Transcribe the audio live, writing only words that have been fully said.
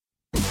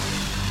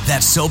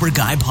That Sober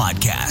Guy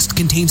podcast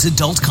contains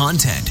adult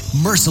content,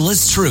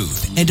 merciless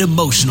truth, and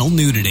emotional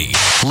nudity.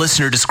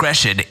 Listener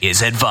discretion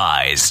is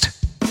advised.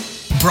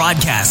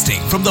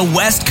 Broadcasting from the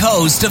west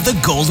coast of the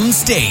Golden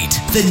State,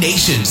 the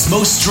nation's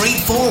most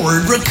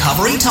straightforward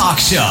recovery talk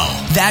show.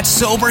 That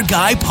Sober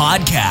Guy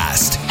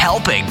podcast,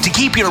 helping to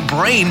keep your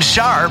brain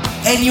sharp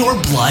and your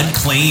blood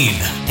clean.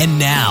 And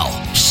now,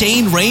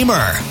 Shane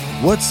Raymer.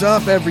 What's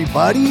up,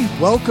 everybody?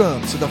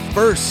 Welcome to the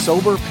first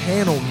Sober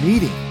Panel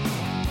meeting.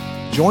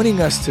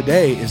 Joining us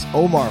today is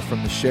Omar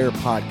from the Share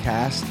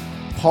podcast,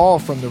 Paul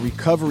from the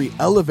Recovery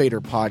Elevator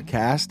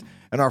podcast,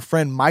 and our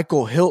friend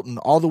Michael Hilton,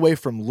 all the way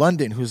from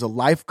London, who's a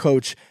life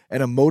coach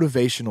and a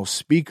motivational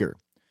speaker.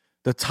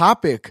 The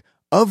topic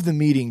of the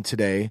meeting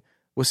today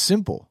was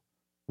simple.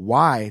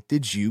 Why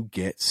did you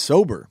get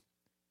sober?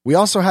 We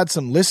also had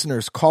some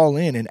listeners call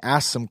in and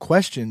ask some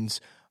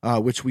questions,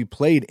 which we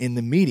played in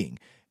the meeting.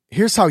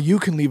 Here's how you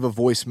can leave a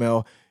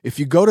voicemail. If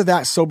you go to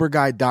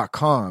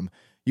thatsoberguy.com,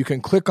 you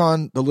can click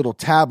on the little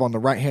tab on the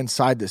right-hand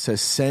side that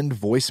says send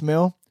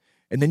voicemail,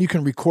 and then you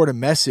can record a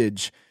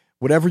message,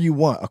 whatever you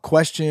want, a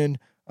question,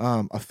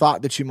 a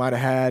thought that you might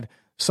have had,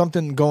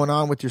 something going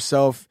on with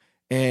yourself.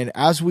 And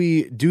as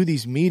we do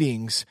these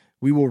meetings,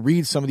 we will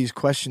read some of these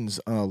questions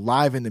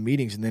live in the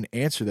meetings and then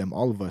answer them,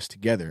 all of us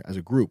together as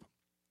a group.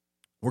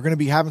 We're going to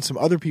be having some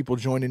other people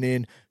joining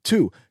in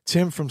too.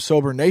 Tim from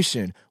Sober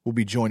Nation will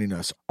be joining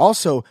us.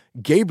 Also,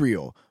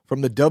 Gabriel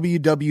from the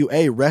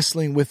WWA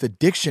Wrestling with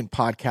Addiction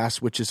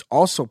podcast, which is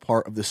also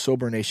part of the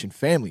Sober Nation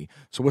family.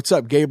 So what's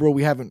up, Gabriel?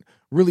 We haven't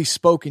really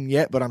spoken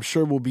yet, but I'm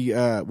sure we'll be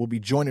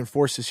joining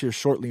forces here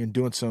shortly and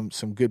doing some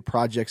good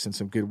projects and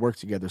some good work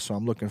together. So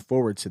I'm looking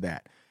forward to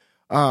that.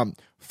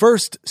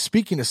 First,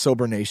 speaking of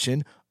Sober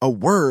Nation, a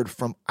word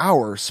from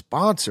our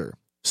sponsor.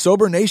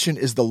 Sober Nation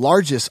is the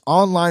largest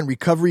online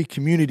recovery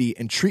community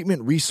and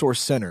treatment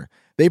resource center.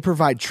 They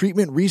provide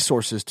treatment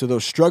resources to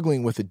those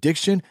struggling with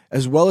addiction,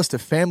 as well as to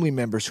family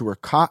members who are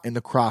caught in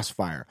the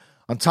crossfire.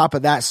 On top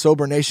of that,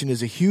 Sober Nation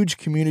is a huge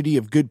community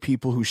of good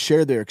people who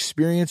share their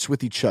experience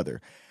with each other.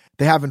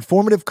 They have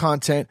informative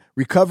content,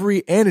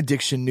 recovery and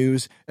addiction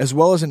news, as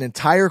well as an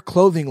entire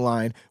clothing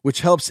line, which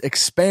helps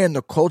expand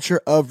the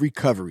culture of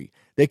recovery.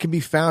 They can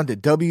be found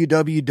at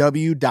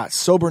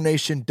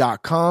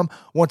www.sobernation.com.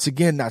 Once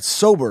again, that's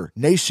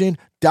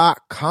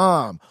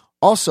sobernation.com.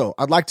 Also,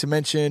 I'd like to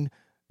mention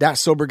That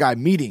Sober Guy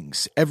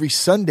meetings every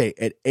Sunday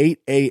at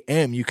 8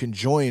 a.m. You can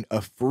join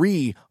a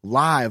free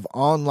live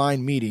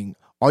online meeting.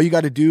 All you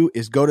got to do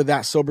is go to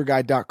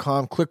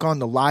thatsoberguy.com, click on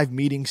the live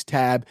meetings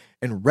tab,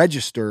 and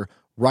register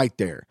right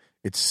there.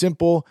 It's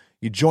simple.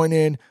 You join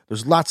in.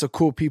 There's lots of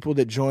cool people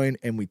that join,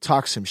 and we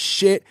talk some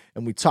shit,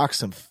 and we talk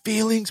some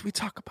feelings. We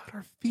talk about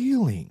our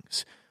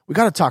feelings. We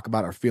got to talk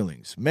about our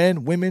feelings.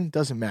 Men, women,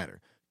 doesn't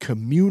matter.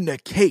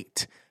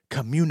 Communicate.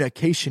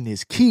 Communication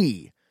is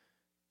key.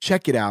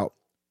 Check it out.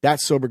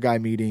 That's Sober Guy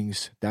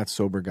meetings. That's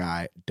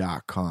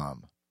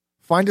SoberGuy.com.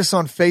 Find us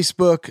on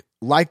Facebook.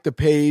 Like the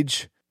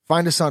page.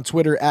 Find us on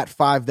Twitter at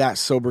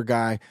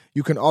 5thatsoberguy.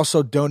 You can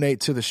also donate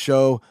to the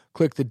show.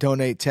 Click the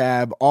donate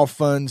tab. All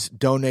funds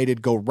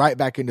donated go right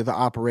back into the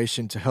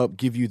operation to help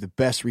give you the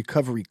best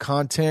recovery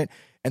content.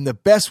 And the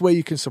best way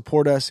you can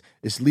support us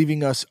is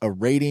leaving us a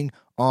rating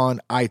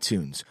on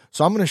iTunes.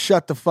 So I'm going to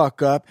shut the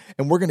fuck up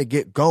and we're going to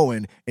get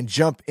going and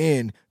jump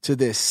in to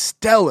this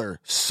stellar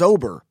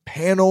sober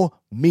panel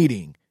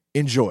meeting.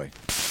 Enjoy.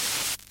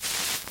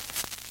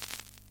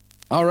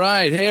 All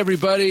right. Hey,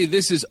 everybody.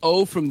 This is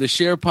O from the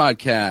Share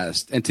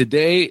podcast. And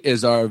today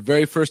is our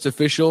very first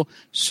official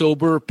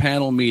sober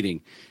panel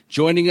meeting.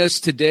 Joining us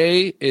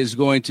today is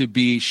going to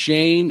be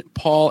Shane,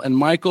 Paul, and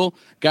Michael.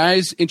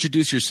 Guys,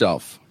 introduce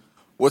yourself.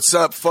 What's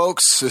up,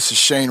 folks? This is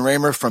Shane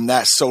Raymer from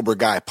That Sober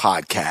Guy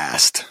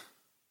podcast.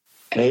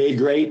 Hey,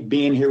 great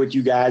being here with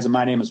you guys. And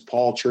my name is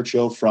Paul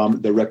Churchill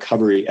from the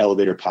Recovery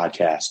Elevator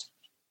podcast.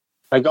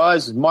 Hey,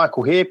 guys. It's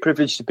Michael here.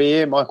 Privileged to be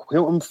here. Michael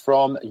Hilton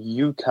from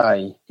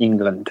UK,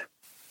 England.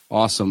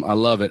 Awesome. I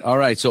love it. All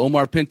right. So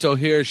Omar Pinto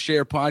here,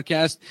 Share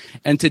podcast.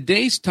 And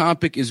today's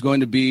topic is going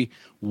to be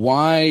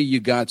why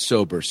you got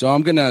sober. So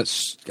I'm going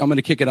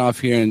to kick it off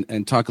here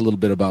and talk a little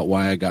bit about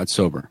why I got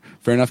sober.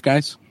 Fair enough,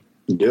 guys?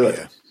 Do it.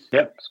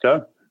 Yep. Let's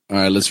go. All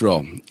right. Let's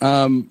roll.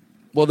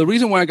 Well, the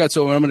reason why I got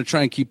sober, I'm going to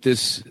try and keep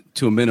this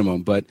to a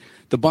minimum, but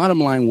the bottom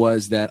line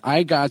was that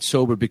I got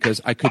sober because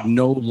I could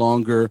no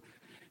longer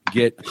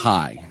get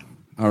high.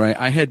 All right.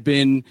 I had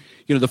been,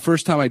 the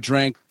first time I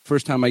drank,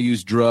 first time I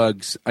used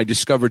drugs, I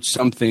discovered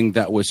something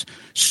that was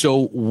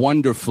so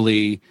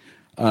wonderfully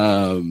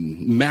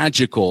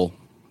magical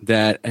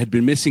that had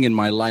been missing in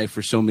my life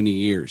for so many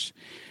years.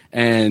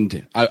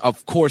 And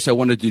of course, I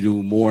wanted to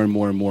do more and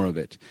more and more of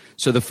it.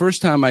 So the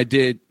first time I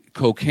did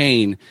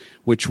cocaine,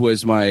 which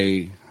was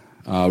my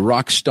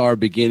rock star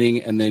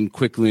beginning and then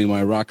quickly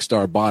my rock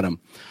star bottom,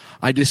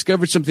 I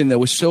discovered something that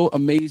was so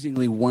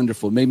amazingly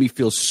wonderful. It made me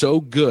feel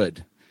so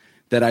good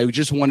that I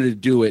just wanted to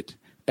do it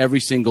every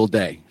single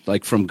day,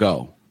 like from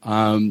go.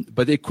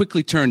 But it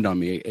quickly turned on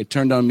me. It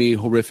turned on me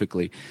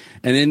horrifically.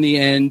 And in the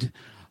end,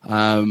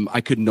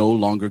 I could no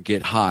longer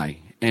get high.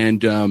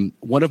 And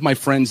one of my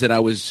friends that I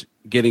was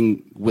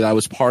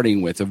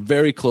partying with, a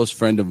very close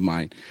friend of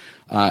mine,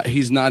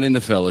 he's not in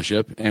the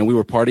fellowship, and we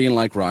were partying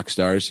like rock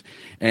stars.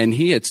 And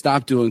he had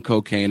stopped doing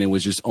cocaine and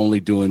was just only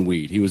doing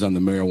weed. He was on the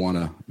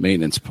marijuana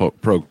maintenance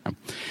program,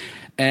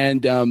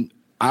 and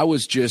I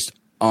was just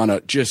on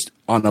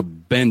a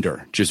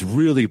bender, just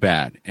really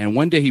bad. And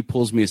one day he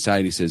pulls me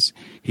aside.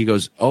 He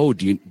goes, "Oh,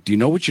 do you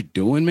know what you're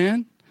doing,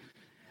 man?"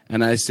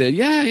 And I said,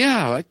 "Yeah,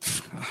 I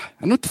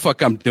know what the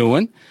fuck I'm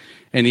doing."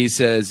 And he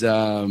says,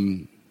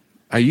 buddy,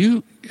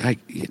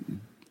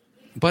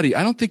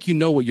 I don't think you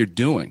know what you're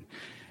doing.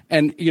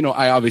 And,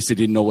 I obviously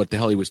didn't know what the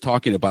hell he was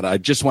talking about. I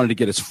just wanted to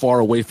get as far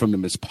away from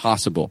him as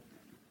possible.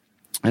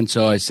 And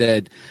so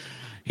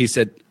he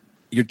said,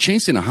 "You're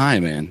chasing a high,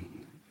 man.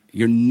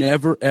 You're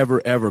never,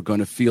 ever, ever going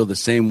to feel the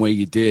same way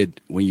you did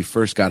when you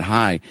first got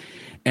high."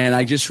 And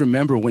I just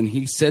remember when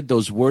he said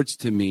those words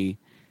to me,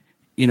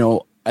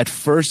 at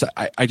first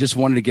I just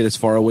wanted to get as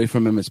far away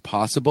from him as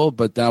possible.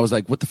 But then I was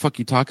like, "What the fuck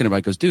are you talking about?"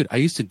 He goes, "Dude, I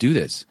used to do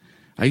this.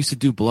 I used to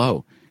do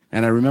blow.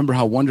 And I remember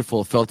how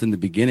wonderful it felt in the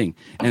beginning.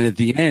 And at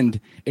the end,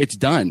 it's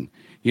done."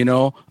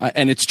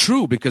 And it's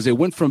true, because it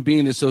went from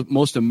being this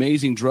most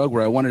amazing drug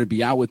where I wanted to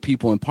be out with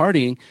people and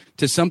partying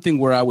to something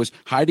where I was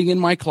hiding in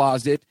my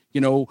closet,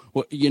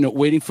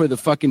 waiting for the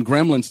fucking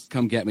gremlins to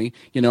come get me.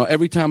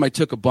 Every time I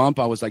took a bump,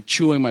 I was like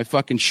chewing my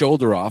fucking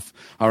shoulder off.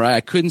 All right.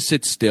 I couldn't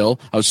sit still.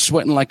 I was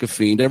sweating like a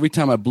fiend. Every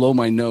time I blow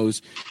my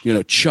nose,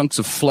 chunks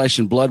of flesh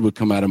and blood would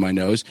come out of my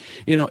nose.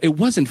 It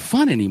wasn't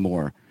fun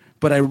anymore,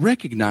 but I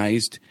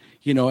recognized,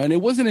 and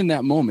it wasn't in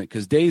that moment,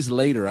 because days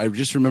later, I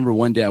just remember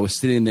one day I was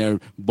sitting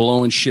there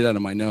blowing shit out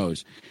of my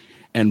nose.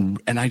 And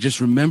I just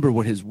remember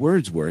what his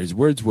words were. His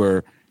words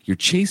were, "You're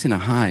chasing a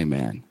high,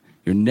 man.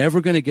 You're never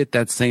going to get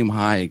that same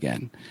high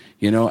again."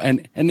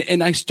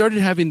 And I started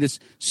having this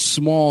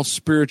small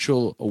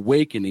spiritual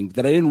awakening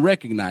that I didn't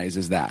recognize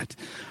as that.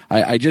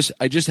 I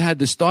just had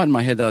this thought in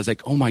my head that I was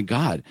like, "Oh my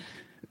God,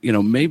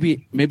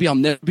 maybe I'll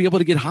never be able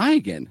to get high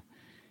again."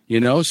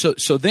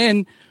 So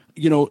then,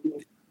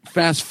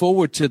 fast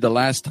forward to the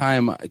last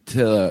time,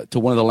 to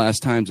one of the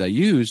last times I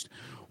used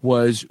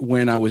was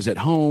when I was at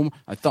home.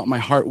 I thought my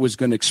heart was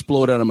going to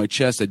explode out of my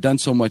chest. I'd done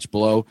so much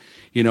blow,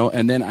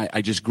 and then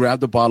I just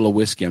grabbed a bottle of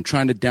whiskey. I'm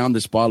trying to down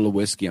this bottle of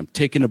whiskey. I'm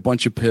taking a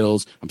bunch of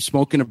pills. I'm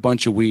smoking a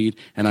bunch of weed,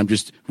 and I'm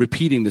just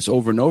repeating this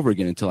over and over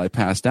again until I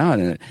passed out.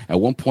 And at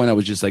one point I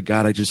was just like,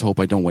 "God, I just hope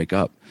I don't wake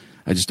up.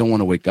 I just don't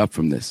want to wake up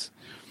from this,"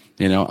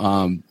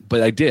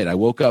 but I did. I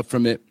woke up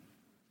from it.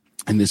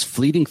 And this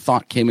fleeting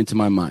thought came into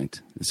my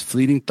mind, this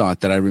fleeting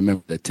thought that I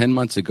remember that 10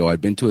 months ago, I'd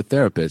been to a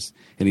therapist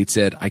and he'd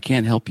said, "I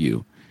can't help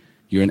you.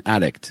 You're an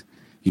addict.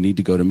 You need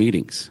to go to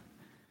meetings."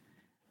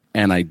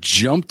 And I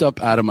jumped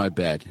up out of my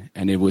bed,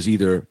 and it was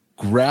either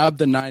grab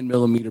the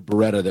 9mm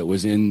Beretta that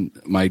was in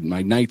my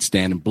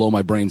nightstand and blow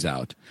my brains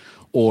out,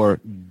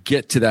 or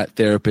get to that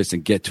therapist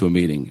and get to a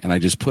meeting. And I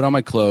just put on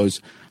my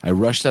clothes. I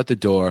rushed out the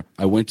door.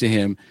 I went to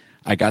him.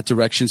 I got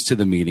directions to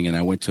the meeting, and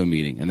I went to a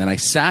meeting. And then I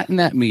sat in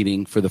that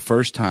meeting for the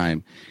first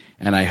time,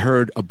 and I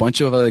heard a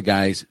bunch of other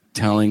guys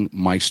telling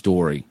my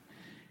story.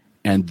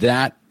 And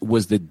that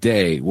was the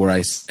day where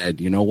I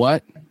said, "You know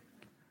what?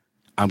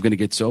 I'm going to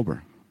get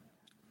sober.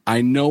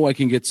 I know I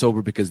can get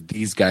sober because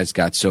these guys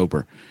got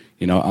sober."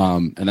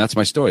 And that's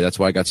my story. That's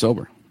why I got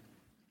sober.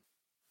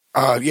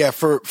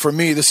 For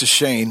me, this is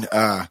Shane.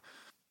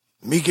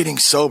 Me getting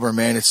sober,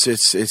 man, it's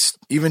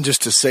even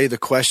just to say the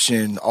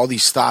question, all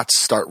these thoughts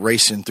start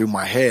racing through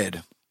my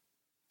head.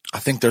 I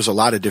think there's a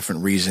lot of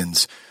different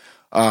reasons.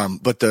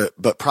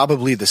 But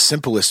probably the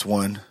simplest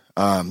one,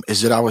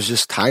 is that I was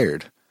just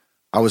tired.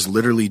 I was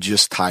literally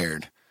just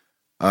tired.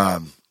 I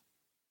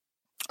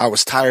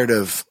was tired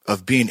of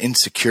being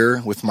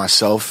insecure with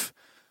myself.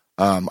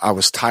 I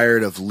was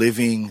tired of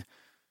living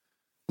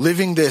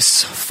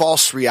this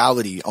false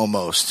reality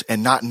almost,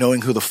 and not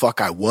knowing who the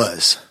fuck I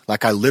was.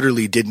 Like, I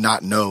literally did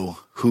not know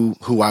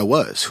who I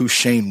was, who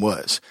Shane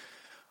was.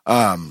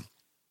 And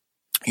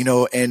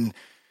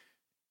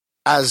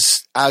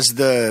as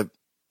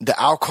the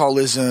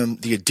alcoholism,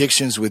 the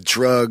addictions with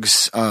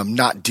drugs,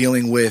 not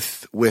dealing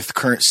with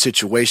current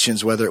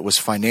situations, whether it was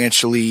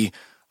financially,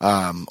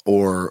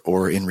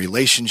 or in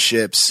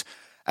relationships,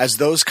 as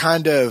those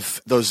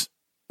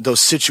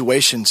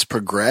situations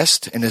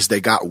progressed and as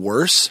they got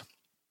worse,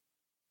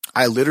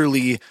 I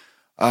literally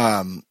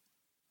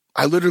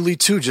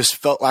too just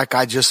felt like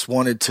I just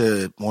wanted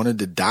to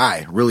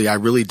die. Really, I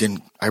really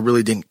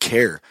didn't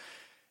care.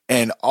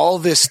 And all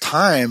this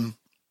time,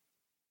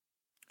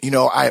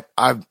 I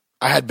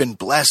had been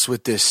blessed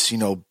with this,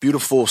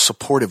 beautiful,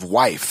 supportive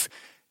wife.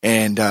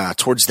 And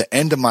towards the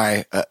end of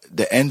my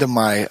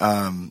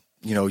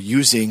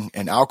using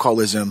and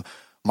alcoholism,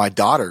 my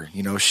daughter,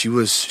 she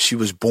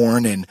was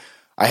born, and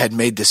I had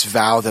made this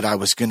vow that I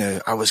was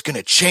gonna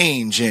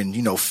change,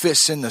 and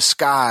fists in the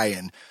sky,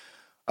 and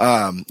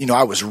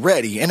I was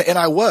ready, and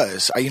I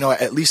was,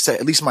 at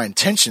least my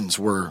intentions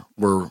were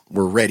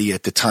ready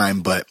at the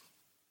time, but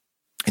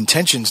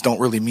intentions don't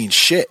really mean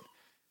shit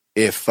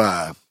if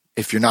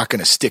you're not going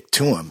to stick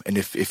to them, and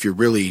if you're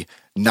really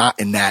not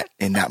in that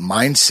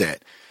mindset.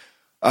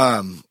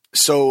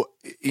 So,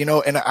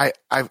 and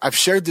I've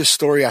shared this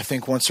story, I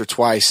think once or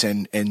twice,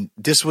 and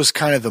this was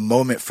kind of the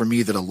moment for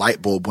me that a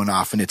light bulb went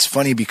off. And it's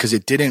funny because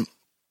it didn't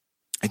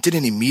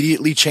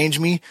immediately change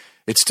me.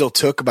 It still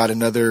took about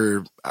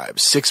another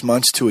 6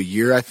 months to a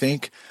year, I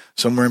think,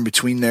 somewhere in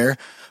between there.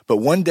 But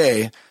one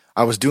day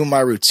I was doing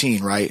my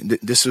routine, right?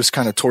 This was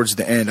kind of towards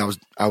the end.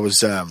 I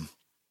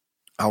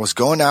was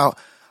going out.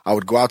 I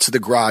would go out to the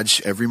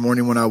garage every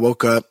morning when I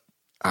woke up.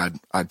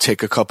 I'd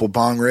take a couple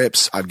bong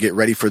rips. I'd get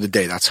ready for the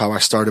day. That's how I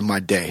started my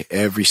day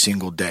every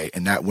single day.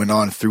 And that went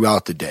on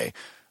throughout the day,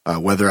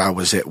 whether I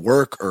was at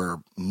work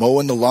or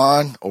mowing the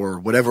lawn or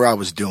whatever I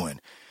was doing.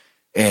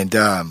 And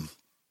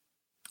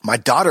my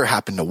daughter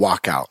happened to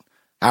walk out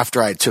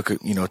after I took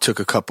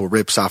a couple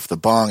rips off the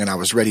bong, and I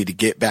was ready to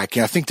get back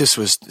in. I think this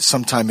was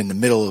sometime in the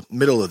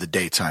middle of the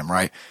daytime,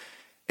 right?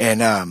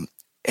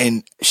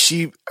 And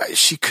she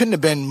couldn't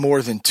have been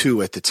more than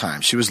 2 at the time.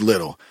 She was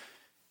little.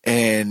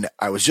 And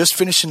I was just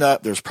finishing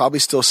up. There was probably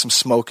still some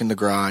smoke in the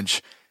garage.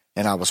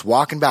 And I was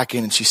walking back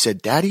in, and she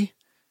said, "Daddy,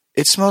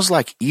 it smells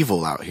like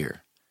evil out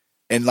here."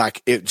 And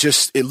like, it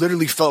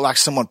literally felt like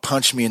someone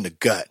punched me in the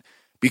gut,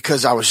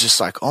 because I was just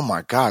like, oh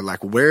my God,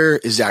 like, where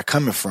is that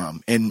coming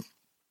from? And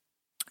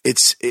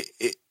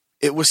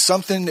it was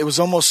something, it was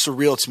almost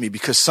surreal to me,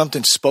 because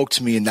something spoke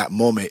to me in that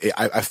moment.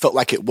 I felt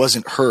like it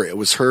wasn't her. It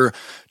was her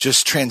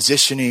just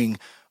transitioning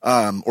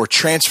or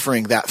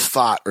transferring that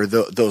thought or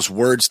those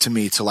words to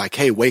me to like,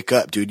 hey, wake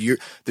up, dude.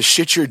 The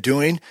shit you're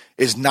doing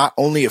is not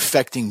only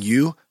affecting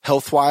you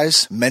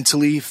health-wise,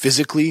 mentally,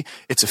 physically,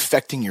 it's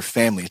affecting your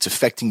family. It's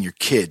affecting your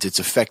kids. It's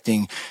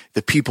affecting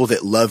the people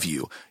that love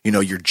you,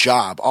 your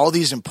job, all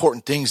these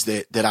important things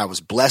that I was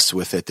blessed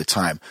with at the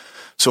time.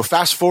 So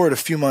fast forward a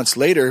few months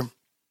later,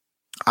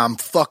 I'm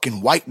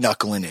fucking white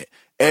knuckling it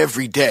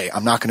every day.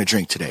 I'm not going to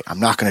drink today. I'm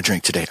not going to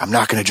drink today. I'm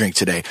not going to drink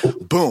today.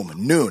 Boom,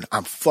 noon,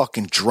 I'm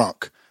fucking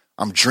drunk.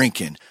 I'm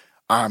drinking.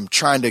 I'm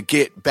trying to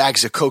get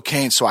bags of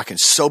cocaine so I can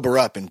sober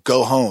up and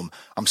go home.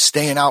 I'm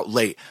staying out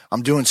late.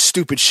 I'm doing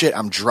stupid shit.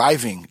 I'm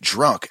driving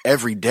drunk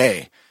every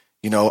day.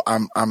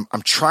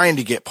 I'm trying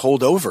to get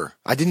pulled over.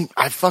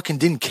 I fucking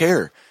didn't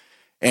care.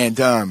 And,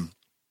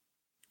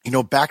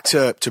 back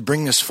to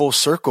bring this full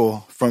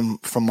circle from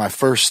my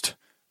first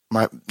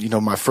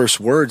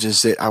words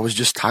is that I was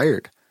just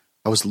tired.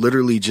 I was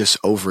literally just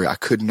over it. I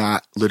could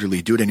not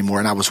literally do it anymore.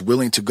 And I was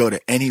willing to go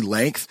to any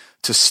length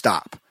to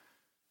stop.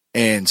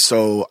 And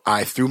so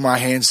I threw my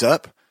hands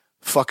up,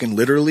 fucking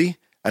literally,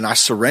 and I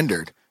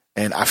surrendered.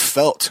 And I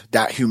felt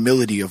that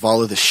humility of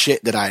all of the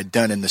shit that I had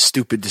done and the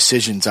stupid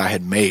decisions I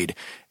had made.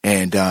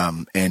 And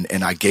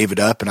I gave it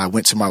up, and I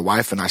went to my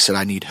wife and I said,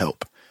 I need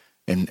help.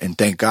 And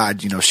thank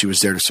God, she was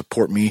there to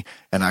support me,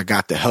 and I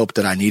got the help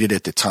that I needed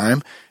at the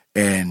time.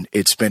 And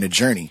it's been a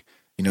journey.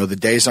 The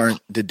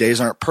days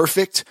aren't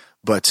perfect,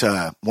 but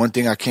one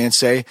thing I can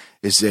say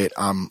is that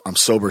I'm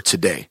sober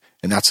today.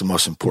 And that's the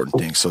most important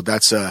thing. So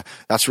that's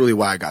really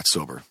why I got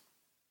sober.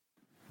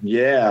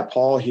 Yeah,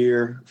 Paul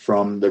here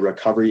from the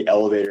Recovery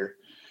Elevator.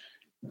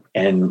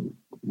 And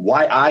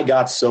why I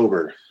got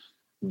sober.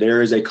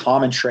 There is a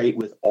common trait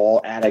with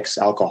all addicts,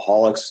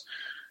 alcoholics,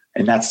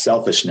 and that's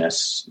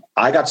selfishness.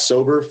 I got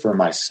sober for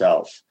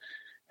myself.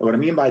 And what I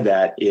mean by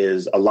that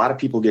is a lot of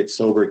people get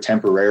sober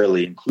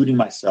temporarily, including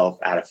myself,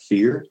 out of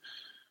fear.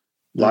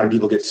 A lot of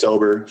people get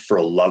sober for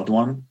a loved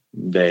one.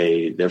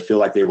 They feel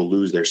like they will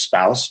lose their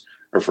spouse,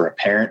 or for a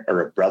parent or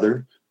a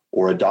brother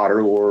or a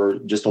daughter or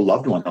just a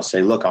loved one. They'll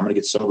say, look, I'm going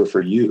to get sober for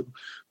you.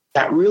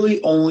 That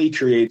really only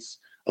creates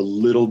a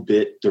little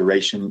bit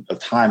duration of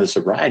time of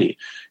sobriety.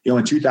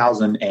 In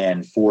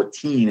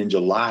 2014 in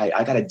July,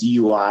 I got a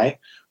DUI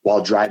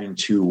while driving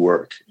to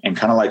work. And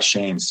kind of like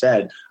Shane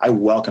said, I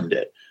welcomed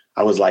it.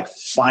 I was like,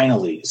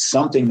 finally,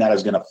 something that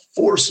is going to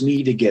force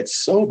me to get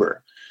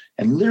sober.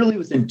 And literally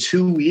within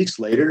 2 weeks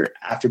later,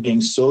 after being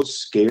so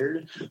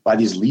scared by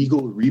these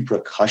legal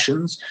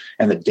repercussions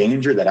and the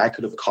danger that I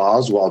could have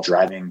caused while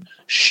driving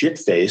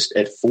shit-faced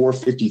at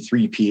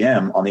 4:53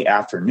 p.m. on the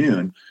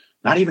afternoon,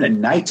 not even at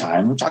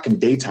nighttime, we're talking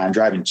daytime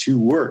driving to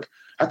work,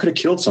 I could have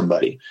killed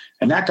somebody.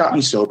 And that got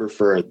me sober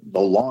for a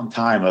long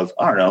time of,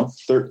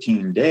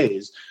 13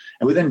 days.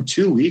 And within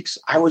 2 weeks,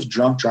 I was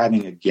drunk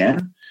driving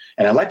again.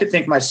 And I like to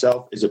think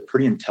myself as a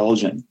pretty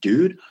intelligent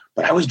dude,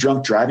 but I was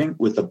drunk driving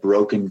with a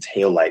broken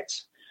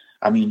taillight.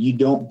 I mean, you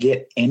don't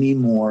get any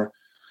more,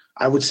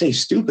 I would say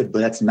stupid, but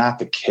that's not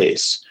the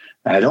case.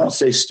 And I don't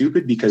say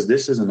stupid because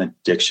this is an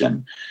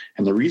addiction.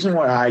 And the reason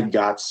why I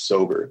got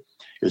sober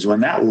is when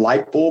that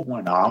light bulb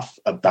went off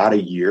about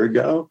a year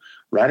ago,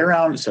 right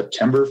around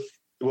September.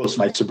 Well, it's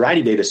my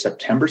sobriety date is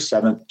September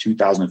 7th,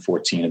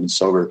 2014. I've been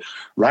sober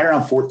right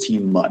around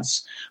 14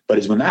 months. But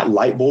it's when that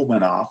light bulb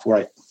went off where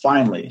I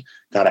finally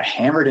got it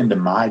hammered into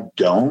my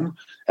dome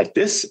that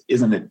this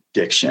is an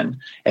addiction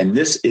and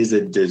this is a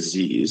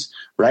disease,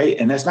 right?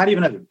 And that's not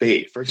even a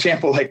debate. For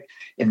example, like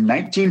in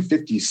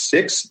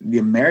 1956, the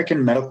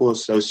American Medical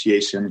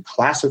Association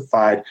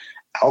classified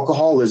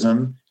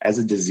alcoholism as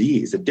a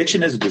disease.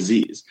 Addiction is a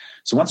disease.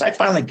 So once I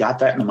finally got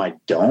that into my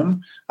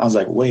dome, I was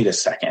like, wait a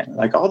second,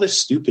 like all this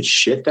stupid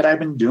shit that I've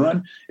been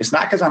doing, it's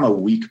not because I'm a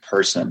weak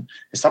person.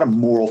 It's not a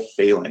moral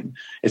failing.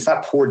 It's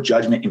not poor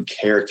judgment in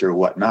character or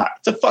whatnot.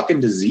 It's a fucking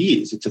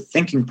disease. It's a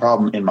thinking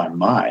problem in my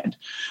mind.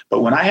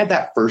 But when I had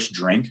that first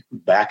drink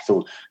back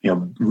to,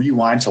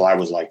 rewind till I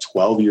was like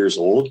 12 years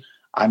old,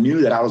 I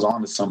knew that I was on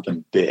to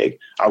something big.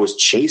 I was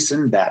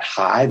chasing that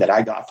high that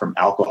I got from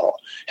alcohol.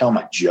 Hell,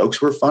 my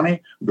jokes were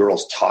funny.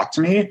 Girls talked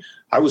to me.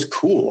 I was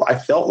cool. I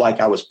felt like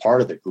I was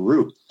part of the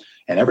group.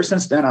 And ever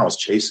since then, I was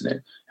chasing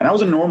it. And I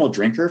was a normal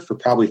drinker for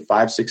probably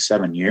 5, 6,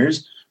 7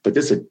 years. But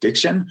this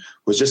addiction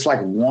was just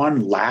like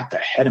one lap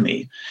ahead of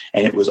me.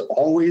 And it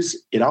always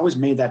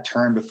made that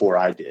turn before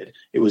I did.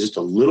 It was just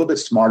a little bit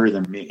smarter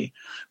than me.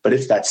 But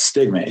it's that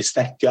stigma. It's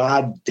that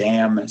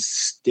goddamn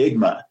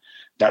stigma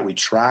that we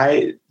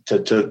try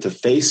to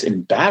face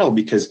in battle,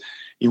 because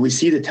we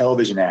see the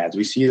television ads,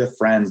 we see the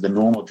friends, the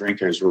normal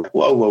drinkers. We're like,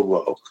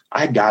 whoa,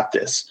 I got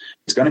this.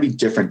 It's going to be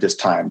different this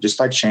time.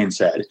 Just like Shane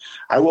said,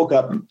 I woke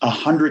up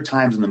 100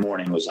 times in the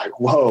morning, was like,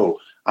 whoa,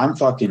 I'm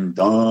fucking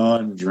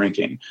done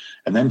drinking.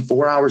 And then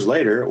 4 hours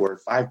later, or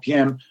 5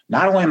 p.m.,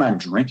 not only am I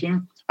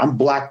drinking, I'm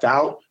blacked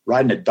out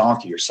riding a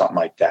donkey or something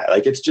like that.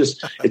 Like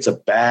it's a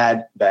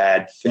bad,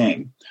 bad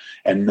thing.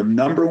 And the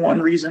number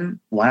one reason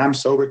why I'm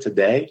sober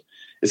today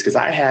is because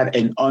I had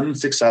an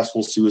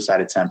unsuccessful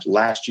suicide attempt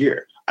last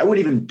year. I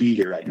wouldn't even be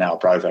here right now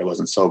probably if I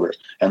wasn't sober.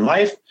 And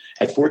life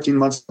at 14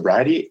 months of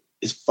sobriety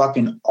is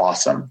fucking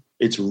awesome.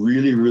 It's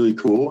really, really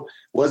cool.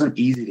 It wasn't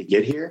easy to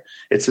get here.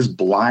 It's this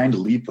blind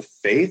leap of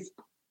faith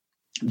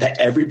that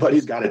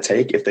everybody's got to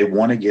take if they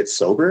want to get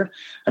sober.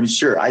 I mean,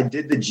 sure, I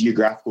did the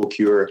geographical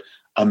cure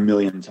a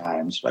million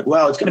times. Like,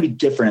 well, it's going to be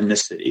different in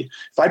this city.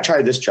 If I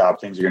try this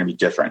job, things are going to be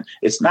different.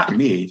 It's not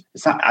me.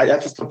 It's not.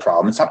 That's the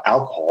problem. It's not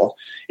alcohol.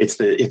 It's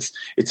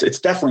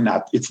definitely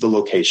not. It's the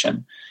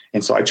location.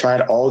 And so I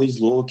tried all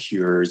these little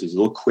cures, these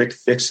little quick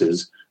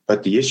fixes.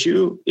 But the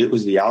issue, it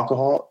was the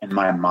alcohol in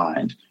my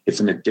mind.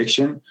 It's an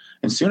addiction.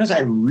 And as soon as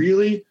I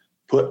really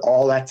put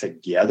all that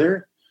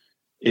together,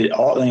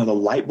 the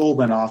light bulb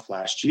went off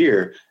last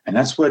year. And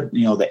that's what,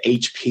 the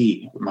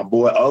HP, my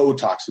boy O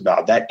talks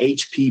about, that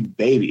HP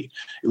baby.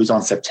 It was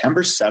on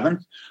September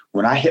 7th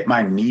when I hit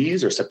my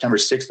knees, or September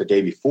 6th, the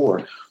day before.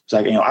 It's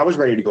like, I was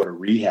ready to go to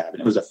rehab.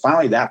 And it was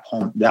finally that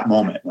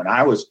moment when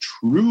I was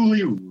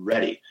truly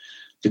ready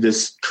to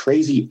this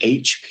crazy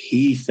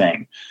HP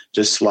thing,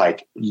 just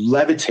like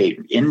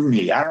levitate in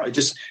me. I don't know.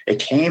 It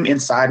came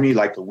inside me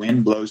like the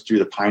wind blows through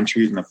the pine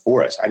trees in the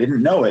forest. I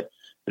didn't know it,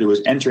 but it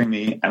was entering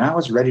me, and I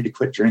was ready to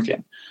quit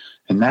drinking.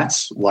 And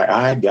that's why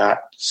I got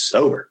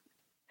sober.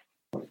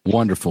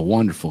 Wonderful,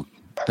 wonderful.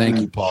 Thank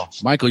you, Paul.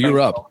 Michael, you're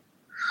up.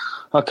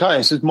 Okay,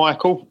 this is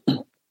Michael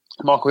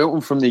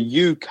Hilton from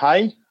the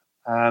UK.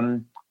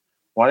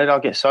 Why did I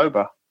get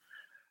sober?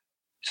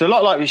 So a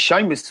lot like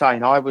Shane was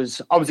saying, I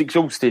was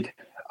exhausted.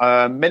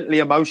 Mentally,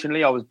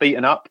 emotionally, I was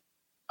beaten up.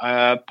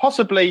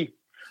 Possibly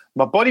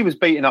my body was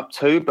beaten up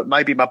too, but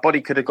maybe my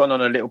body could have gone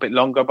on a little bit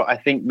longer. But I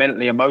think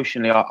mentally,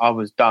 emotionally, I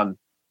was done.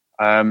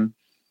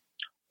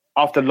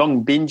 After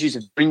long binges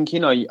of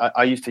drinking,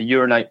 I used to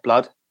urinate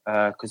blood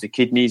because of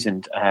kidneys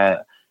and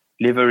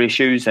liver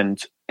issues,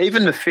 and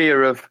even the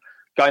fear of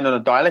going on a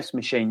dialysis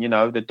machine.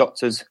 The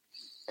doctors.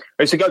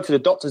 I used to go to the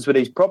doctors with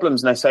these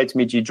problems, and they say to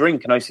me, "Do you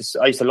drink?" And I used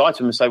to lie to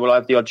them and say, "Well, I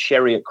have the odd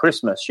sherry at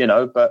Christmas,"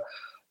 But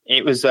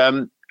it was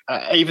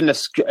even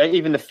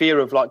the fear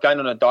of like going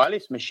on a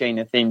dialysis machine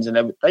and things,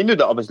 and they knew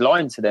that I was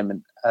lying to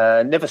them,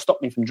 and never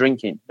stopped me from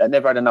drinking. They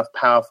never had enough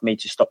power for me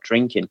to stop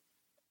drinking.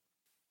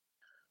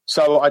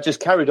 So I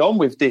just carried on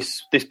with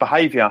this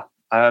behaviour.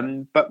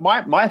 But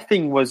my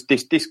thing was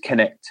this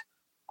disconnect.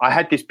 I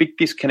had this big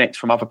disconnect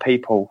from other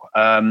people.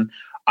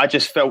 I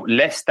just felt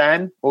less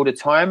than all the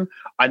time.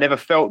 I never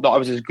felt that I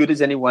was as good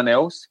as anyone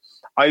else.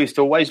 I used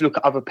to always look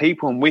at other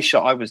people and wish that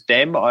I was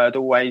them. I'd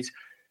always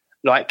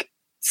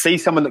see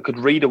someone that could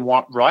read and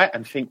write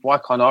and think, why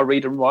can't I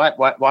read and write?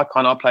 Why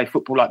can't I play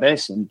football like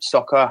this and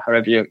soccer,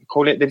 however you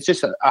call it? There's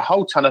just a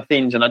whole ton of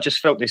things. And I just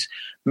felt this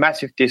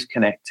massive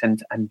disconnect.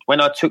 And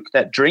when I took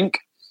that drink,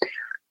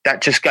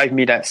 that just gave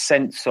me that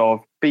sense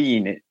of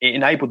being. It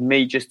enabled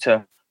me just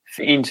to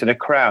fit into the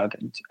crowd.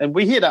 And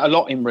we hear that a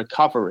lot in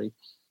recovery.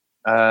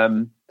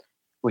 But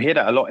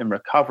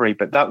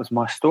that was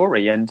my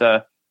story. And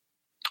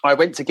I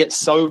went to get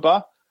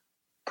sober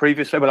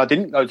previously. Well, I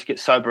didn't go to get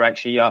sober,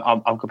 actually.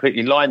 I'm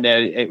completely lying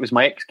there. It was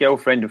my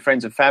ex-girlfriend and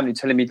friends and family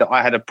telling me that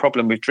I had a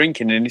problem with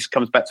drinking. And this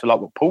comes back to like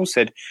what Paul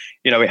said,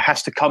 it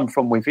has to come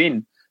from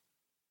within.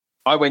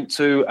 I went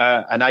to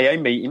an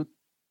AA meeting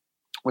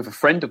with a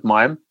friend of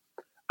mine,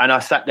 and I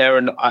sat there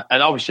and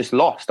I was just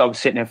lost. I was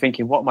sitting there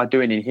thinking, what am I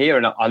doing in here?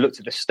 And I looked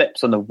at the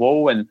steps on the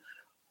wall, and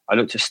I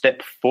looked at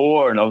step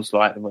 4, and I was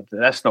like, well,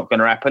 that's not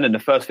going to happen. And the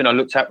first thing I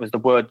looked at was the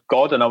word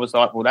God. And I was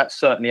like, well, that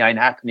certainly ain't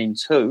happening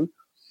too.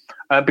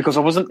 Because I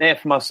wasn't there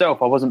for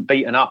myself. I wasn't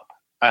beaten up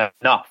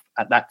enough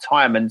at that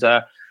time. And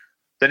the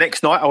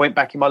next night I went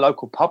back in my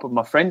local pub with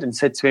my friend and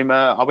said to him,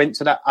 I went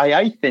to that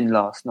AA thing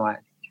last night.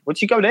 what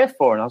did you go there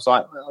for? And I was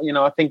like, well, you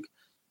know, I think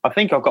I've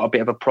got a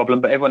bit of a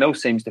problem, but everyone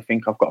else seems to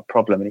think I've got a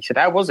problem. And he said,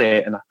 how was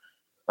it? And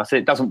I said,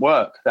 it doesn't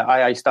work. That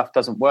AA stuff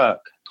doesn't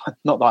work.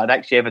 Not that I'd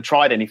actually ever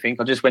tried anything.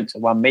 I just went to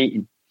one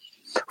meeting.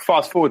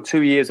 Fast forward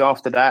 2 years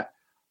after that,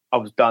 I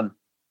was done.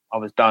 I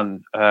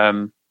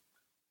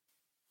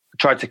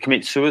tried to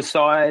commit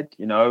suicide.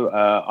 You know,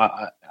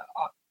 I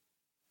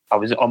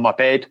was on my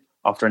bed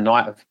after a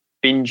night of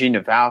binging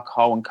of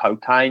alcohol and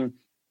cocaine,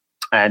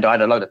 and I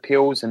had a load of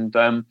pills, and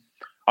I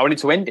wanted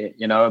to end it.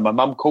 You know, and my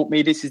mum caught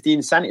me. This is the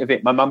insanity of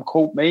it. My mum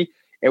caught me.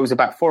 It was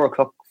about 4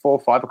 or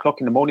 5 o'clock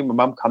in the morning. My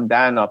mum come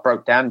down, and I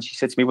broke down, and she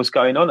said to me, "What's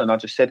going on?" And I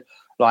just said,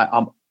 "Like,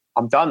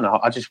 I'm done.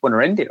 I just want to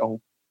end it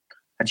all."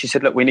 And she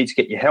said, "Look, we need to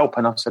get you help."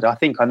 And I said, "I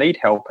think I need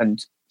help."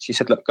 And she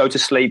said, "Look, go to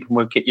sleep and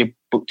we'll get you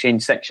booked in,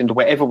 sectioned,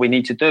 whatever we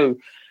need to do."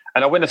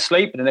 And I went to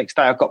sleep, and the next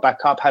day I got back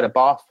up, had a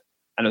bath,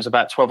 and it was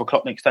about 12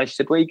 o'clock next day. She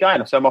said, "Where are you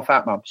going?" I said, "I'm off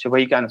out, Mum." She said, "Where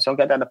are you going?" I said, "I'll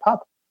go down the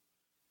pub."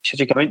 She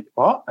said, "You going?"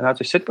 "What?" And I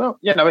just said, "Well,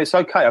 you know, it's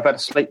okay. I've had a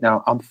sleep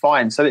now. I'm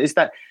fine." So it's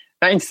that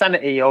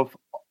insanity of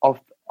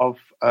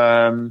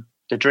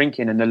the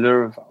drinking and the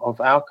lure of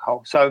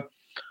alcohol. So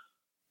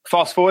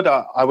fast forward,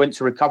 I went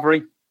to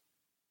recovery.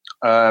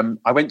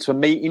 I went to a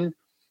meeting.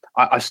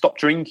 I stopped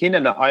drinking,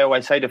 and I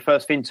always say the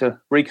first thing to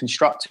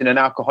reconstructing an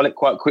alcoholic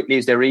quite quickly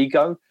is their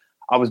ego.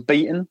 I was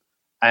beaten,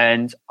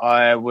 and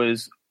I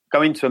was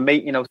going to a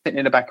meeting. I was sitting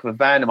in the back of a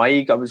van, and my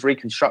ego was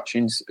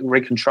reconstructing,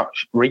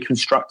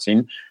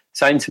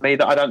 saying to me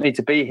that I don't need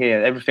to be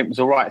here. Everything was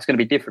all right. It's going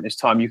to be different this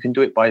time. You can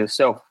do it by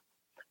yourself.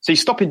 See,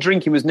 stopping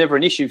drinking was never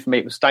an issue for me.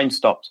 It was staying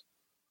stopped.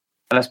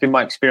 And that's been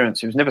my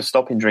experience. It was never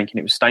stopping drinking.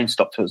 It was staying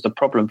stopped. It was the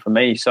problem for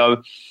me.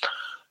 So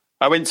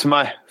I went to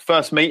my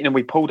first meeting, and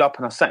we pulled up,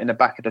 and I sat in the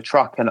back of the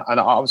truck, and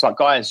I was like,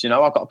 "Guys, you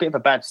know, I've got a bit of a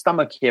bad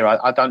stomach here.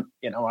 I don't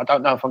know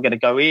if I'm going to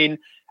go in."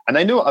 And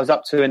they knew what I was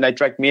up to, and they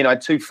dragged me in. I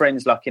had 2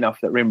 friends, lucky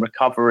enough, that were in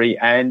recovery.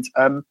 And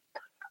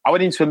I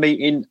went into a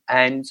meeting,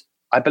 and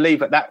I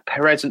believe at that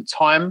present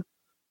time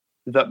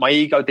that my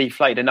ego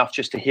deflated enough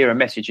just to hear a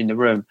message in the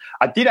room.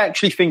 I did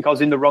actually think I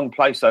was in the wrong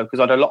place, though, because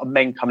I had a lot of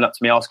men coming up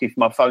to me asking for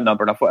my phone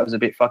number, and I thought it was a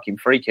bit fucking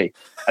freaky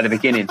at the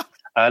beginning.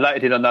 Later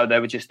did I know they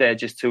were just there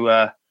just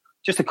to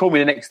call me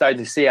the next day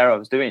to see how I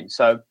was doing.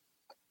 So,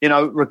 you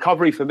know,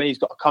 recovery for me has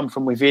got to come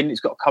from within. It's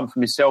got to come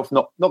from myself,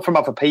 not from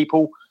other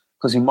people.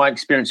 Because in my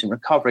experience in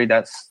recovery,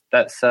 that's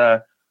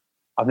I've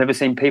never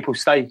seen people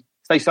stay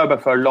sober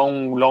for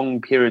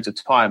long periods of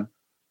time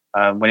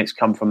when it's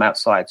come from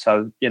outside.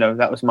 So, you know,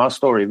 that was my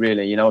story,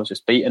 really. You know, I was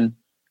just beaten,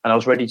 and I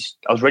was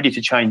ready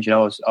to change. You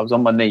know, I was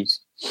on my knees.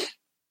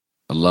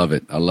 I love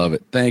it.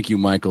 Thank you,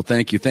 Michael.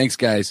 Thank you. Thanks,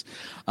 guys.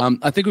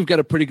 I think we've got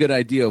a pretty good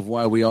idea of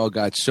why we all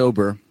got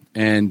sober.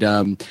 And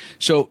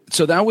so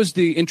that was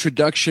the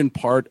introduction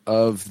part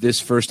of this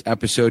first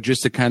episode,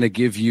 just to kind of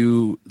give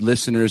you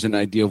listeners an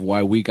idea of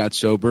why we got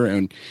sober.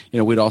 And, you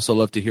know, we'd also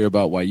love to hear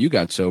about why you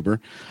got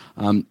sober.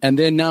 And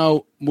then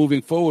now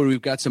moving forward,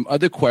 we've got some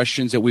other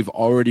questions that we've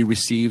already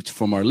received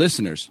from our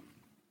listeners.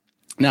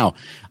 Now,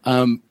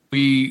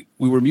 we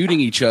were muting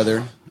each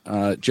other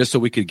just so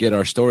we could get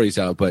our stories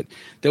out. But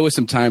there was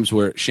some times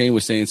where Shane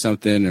was saying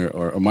something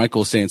or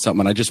Michael was saying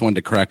something, and I just wanted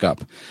to crack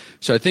up.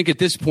 So I think at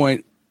this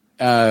point,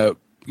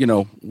 you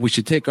know, we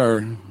should take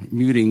our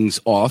mutings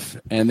off.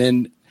 And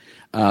then,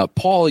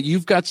 Paul,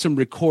 you've got some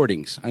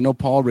recordings. I know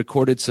Paul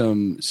recorded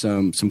some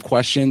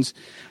questions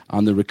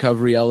on the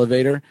recovery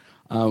elevator.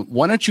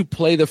 Why don't you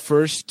play the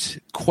first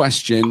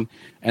question,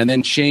 and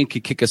then Shane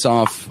could kick us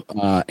off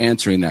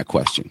answering that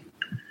question.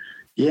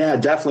 Yeah,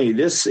 definitely.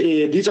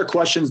 These are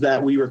questions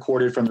that we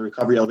recorded from the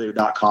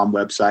recoveryelevator.com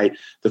website.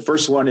 The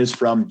first one is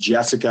from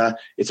Jessica.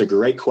 It's a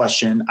great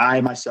question.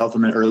 I myself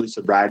am in early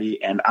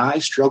sobriety, and I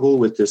struggle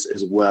with this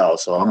as well.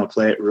 So I'm going to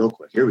play it real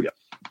quick. Here we go.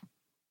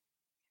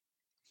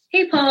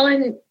 Hey, Paul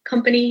and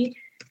company.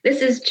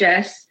 This is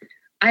Jess.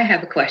 I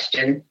have a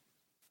question.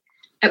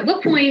 At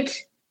what point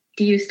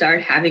do you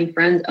start having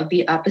friends of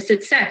the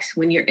opposite sex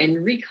when you're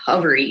in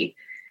recovery?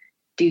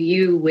 Do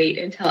you wait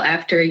until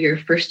after your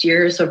first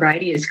year of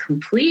sobriety is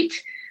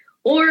complete?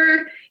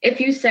 Or if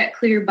you set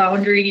clear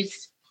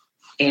boundaries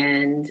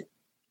and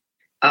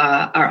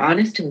are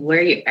honest to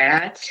where you're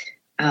at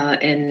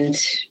and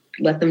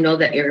let them know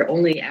that you're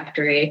only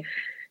after a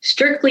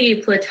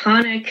strictly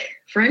platonic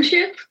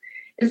friendship,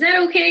 is that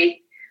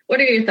okay? What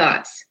are your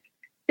thoughts?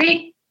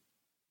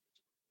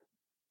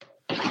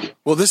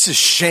 Well, this is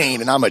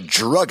Shane, and I'm a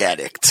drug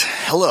addict.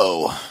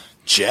 Hello,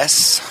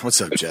 Jess. What's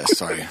up, Jess?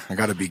 Sorry, I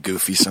got to be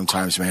goofy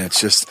sometimes, man. It's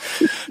just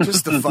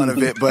the fun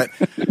of it. But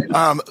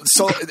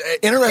so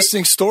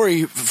interesting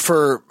story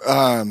for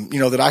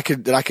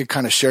that I could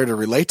kind of share to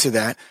relate to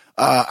that.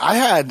 Well,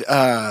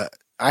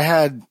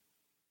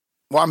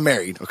 I'm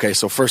married. Okay,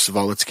 so first of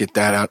all, let's get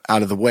that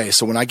out of the way.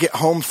 So when I get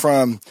home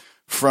from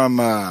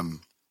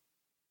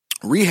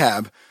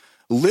rehab,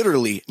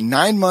 literally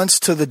 9 months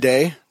to the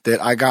day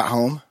that I got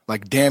home,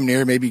 like damn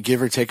near, maybe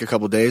give or take a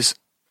couple of days,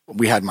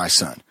 we had my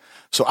son.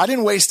 So I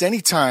didn't waste any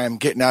time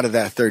getting out of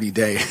that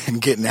 30-day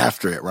and getting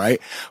after it,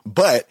 right?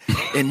 But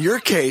in your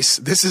case,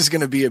 this is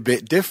going to be a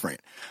bit different.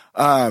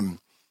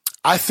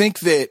 I think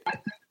that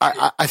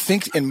I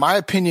think, in my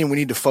opinion, we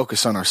need to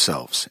focus on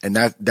ourselves, and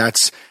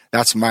that's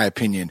my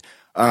opinion.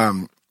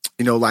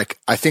 Like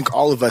I think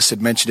all of us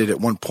had mentioned it at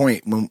one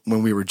point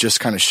when we were just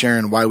kind of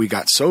sharing why we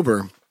got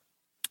sober,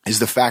 is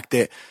the fact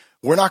that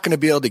we're not going to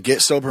be able to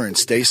get sober and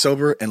stay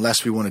sober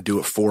unless we want to do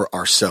it for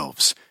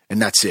ourselves.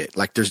 And that's it.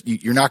 Like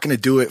you're not going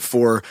to do it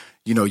for,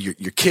 your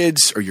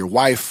kids or your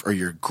wife or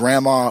your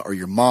grandma or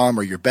your mom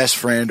or your best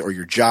friend or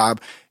your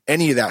job,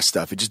 any of that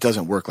stuff. It just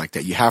doesn't work like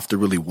that. You have to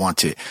really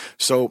want it.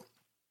 So,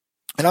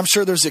 and I'm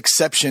sure there's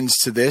exceptions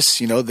to this,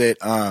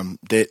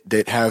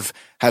 that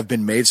have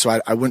been made.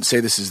 So I wouldn't say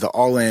this is the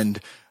all end,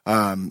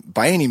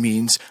 by any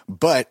means,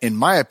 but in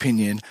my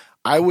opinion,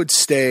 I would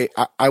stay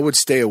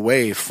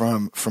away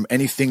from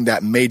anything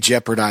that may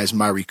jeopardize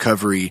my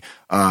recovery,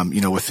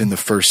 within the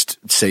first,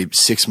 say,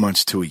 6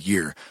 months to a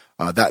year.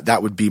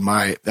 That would be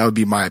my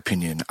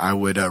opinion. I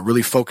would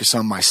really focus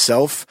on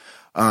myself.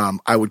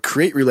 I would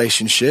create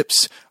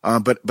relationships,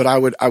 but I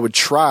would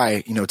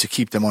try, to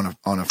keep them on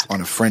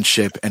a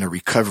friendship and a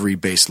recovery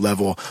based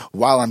level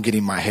while I'm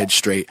getting my head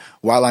straight,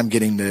 while I'm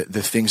getting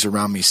the things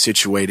around me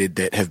situated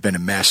that have been a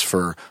mess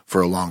for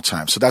a long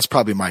time. So that's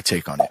probably my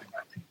take on it.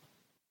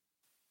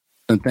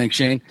 And thanks,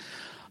 Shane.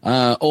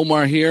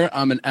 Omar here.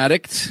 I'm an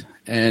addict,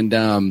 and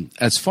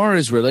as far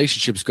as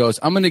relationships goes,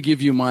 I'm going to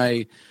give you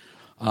my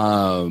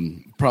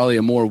probably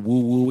a more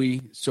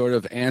woo-woo-y sort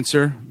of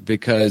answer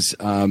because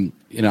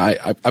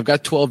I've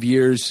got 12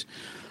 years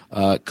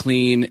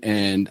clean,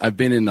 and I've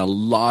been in a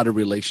lot of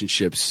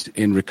relationships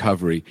in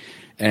recovery,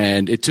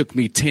 and it took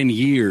me 10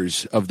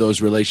 years of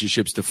those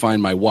relationships to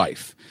find my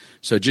wife.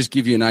 So just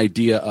give you an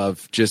idea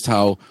of just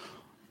how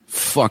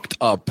fucked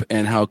up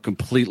and how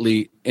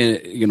completely,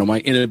 my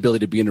inability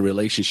to be in a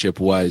relationship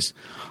was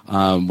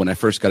when I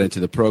first got into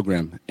the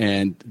program.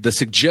 And the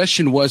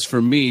suggestion was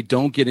for me,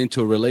 don't get into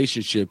a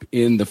relationship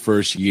in the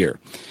first year.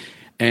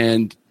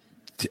 And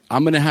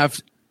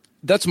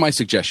that's my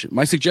suggestion.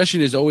 My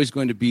suggestion is always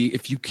going to be,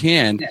 if you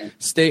can,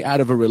 stay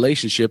out of a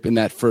relationship in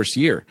that first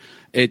year.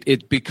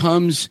 It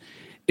becomes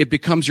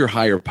your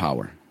higher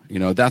power.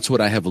 That's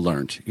what I have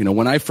learned.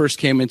 When I first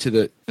came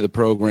into the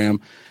program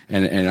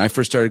and I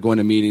first started going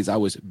to meetings, I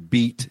was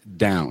beat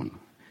down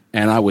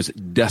and I was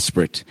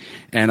desperate,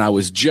 and I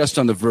was just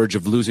on the verge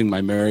of losing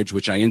my marriage,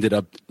 which I ended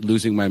up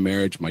losing my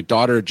marriage. My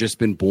daughter had just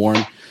been born,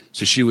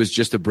 so she was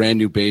just a brand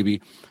new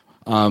baby.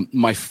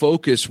 My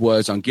focus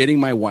was on getting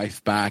my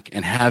wife back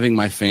and having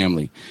my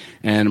family.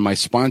 And my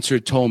sponsor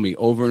told me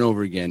over and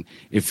over again,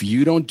 if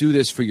you don't do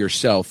this for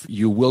yourself,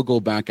 you will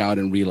go back out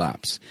and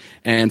relapse.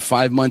 And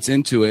 5 months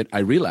into it, I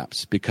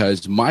relapsed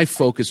because my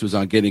focus was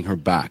on getting her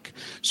back.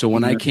 So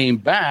when I came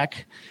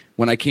back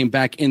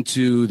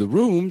into the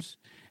rooms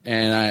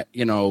and I,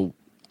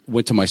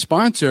 went to my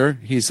sponsor,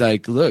 he's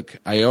like, look,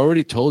 I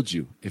already told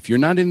you, if you're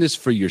not in this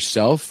for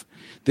yourself,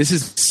 this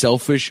is a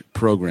selfish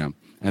program.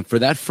 And for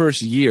that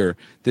first year,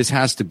 this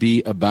has to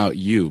be about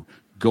you.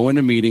 Going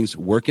to meetings,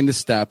 working the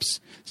steps,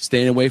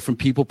 staying away from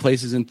people,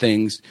 places, and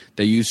things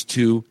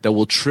that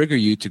will trigger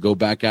you to go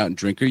back out and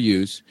drink or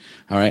use.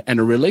 All right. And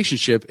a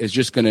relationship is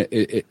just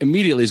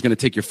immediately is going to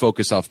take your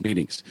focus off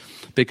meetings.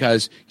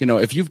 Because,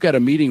 if you've got a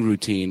meeting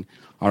routine,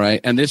 all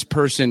right, and this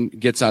person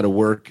gets out of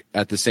work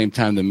at the same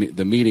time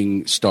the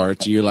meeting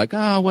starts, and you're like,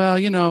 I'll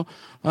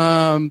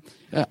go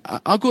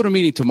to a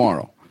meeting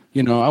tomorrow.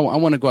 I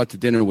want to go out to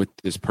dinner with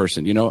this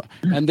person,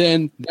 and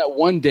then that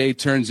one day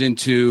turns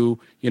into,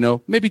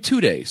 maybe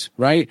 2 days,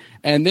 right?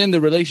 And then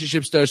the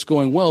relationship starts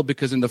going well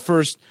because in the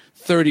first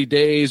 30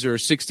 days or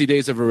 60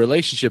 days of a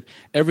relationship,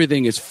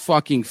 everything is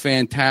fucking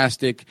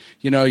fantastic.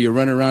 You're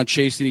running around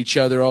chasing each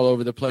other all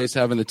over the place,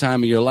 having the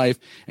time of your life.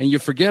 And you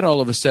forget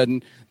all of a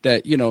sudden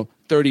that,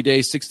 30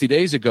 days, 60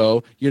 days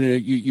ago,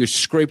 you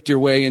scraped your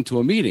way into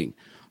a meeting.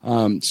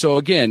 So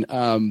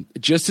again,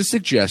 just a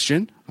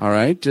suggestion, all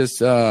right?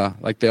 Just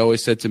like they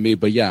always said to me,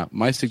 but yeah,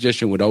 my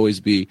suggestion would always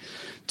be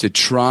to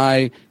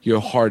try your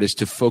hardest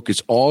to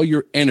focus all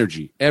your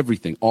energy,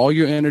 everything, all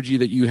your energy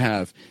that you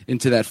have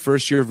into that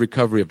first year of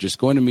recovery of just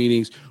going to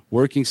meetings,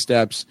 working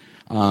steps,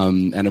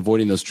 and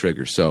avoiding those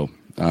triggers. So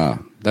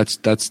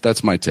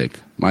that's my take.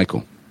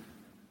 Michael.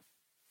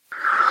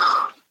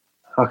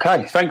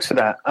 Okay, thanks for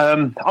that.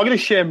 I'm going to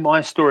share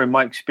my story and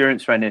my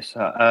experience around this.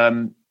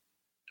 I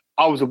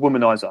was a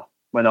womanizer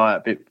when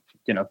I,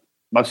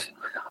 most,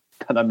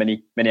 I don't know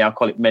many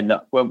alcoholic men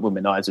that weren't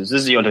womanizers.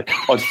 There's the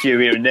odd few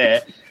here and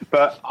there,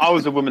 but I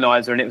was a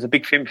womanizer, and it was a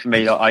big thing for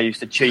me. Like, I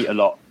used to cheat a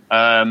lot.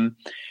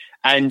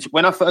 And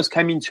when I first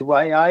came into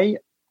AA,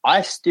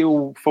 I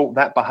still thought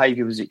that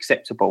behaviour was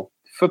acceptable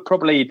for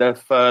probably the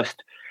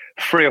first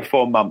 3 or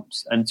 4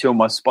 months until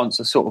my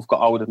sponsor sort of got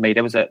hold of me.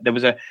 There was a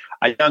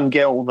young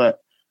girl that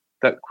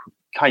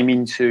came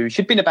into,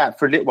 she'd been about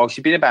for a little while,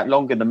 she'd been about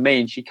longer than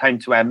me, and she came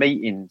to our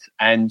meetings,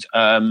 and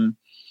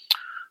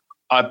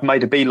I've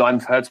made a beeline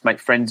for her to make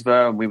friends with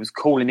her, and we was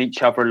calling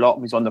each other a lot.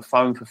 We was on the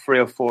phone for 3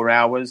 or 4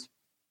 hours,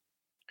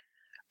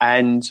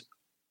 and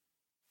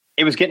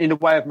it was getting in the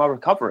way of my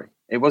recovery.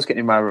 It was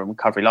getting my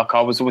recovery. Like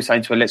I was always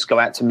saying to her, let's go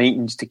out to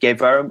meetings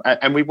together.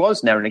 And we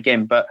was now and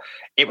again, but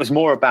it was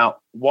more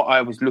about what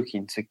I was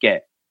looking to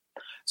get.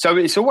 So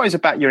it's always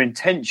about your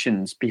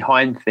intentions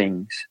behind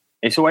things.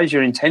 It's always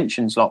your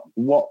intentions, like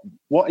what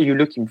are you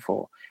looking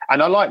for?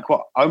 And I like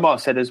what Omar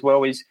said as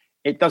well, is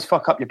it does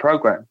fuck up your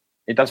program.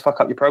 It does fuck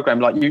up your program.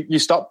 Like you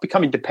start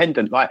becoming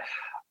dependent. Like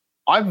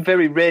I've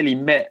very rarely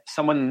met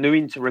someone new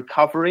into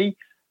recovery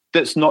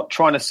that's not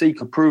trying to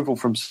seek approval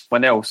from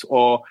someone else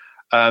or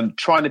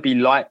trying to be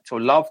liked or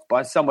loved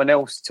by someone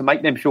else to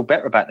make them feel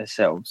better about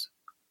themselves.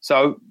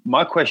 So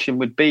my question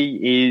would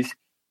be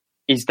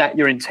is that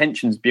your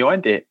intentions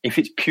behind it? If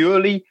it's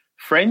purely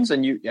friends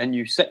and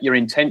you set your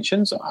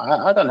intentions,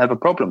 I don't have a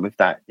problem with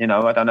that. I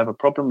don't have a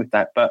problem with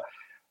that. But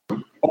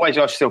always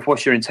ask yourself,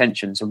 what's your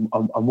intentions and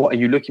what are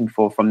you looking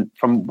for from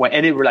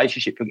any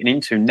relationship you're getting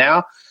into?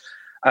 Now,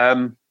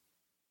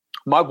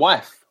 my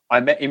wife, I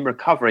met in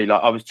recovery.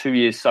 Like I was 2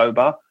 years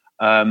sober,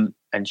 and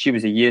she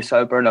was a year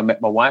sober, and I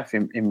met my wife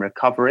in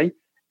recovery,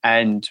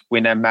 and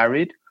we're now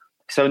married.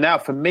 So now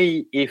for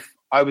me, if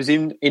I was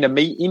in a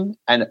meeting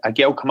and a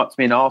girl come up to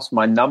me and asked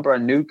my number, a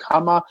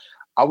newcomer,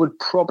 I would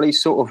probably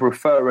sort of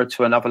refer her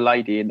to another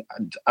lady, and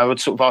I would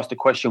sort of ask the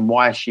question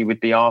why she would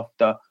be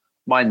after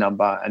my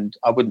number, and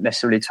I wouldn't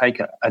necessarily take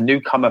a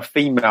newcomer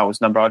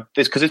female's number.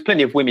 Because there's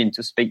plenty of women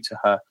to speak to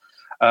her.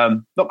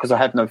 Not because I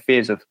have no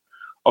fears of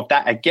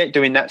that again,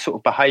 doing that sort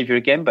of behaviour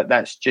again, but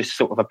that's just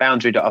sort of a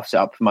boundary that I've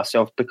set up for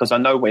myself because I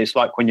know what it's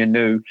like when you're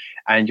new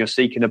and you're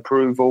seeking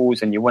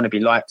approvals and you want to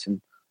be liked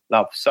and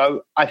loved.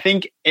 So I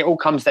think it all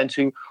comes down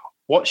to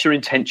what's your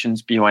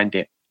intentions behind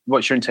it.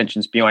 What's your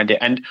intentions behind it?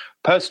 And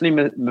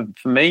personally,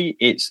 for me,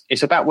 it's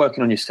about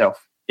working on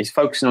yourself. It's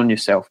focusing on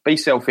yourself. Be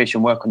selfish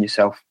and work on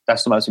yourself.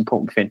 That's the most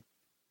important thing.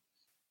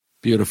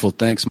 Beautiful.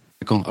 Thanks,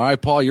 Michael. All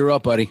right, Paul, you're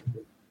up, buddy.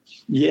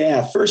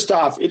 Yeah, first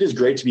off, it is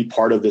great to be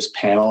part of this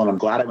panel, and I'm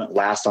glad I went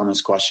last on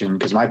this question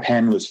because my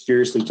pen was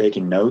furiously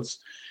taking notes.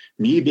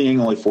 Me being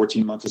only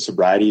 14 months of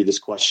sobriety, this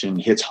question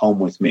hits home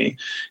with me.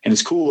 And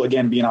it's cool,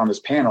 again, being on this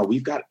panel.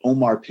 We've got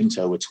Omar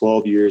Pinto with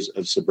 12 years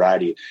of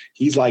sobriety.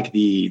 He's like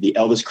the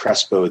Elvis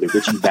Crespo, the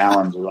Richie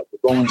Valens, or like the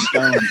Rolling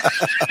Stones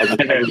of the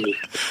 30s.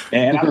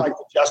 And I'm like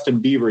the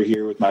Justin Bieber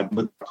here with my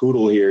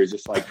poodle here, is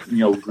just like,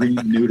 green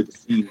new to the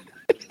scene.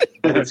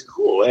 But it's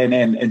cool.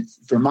 And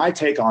for my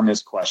take on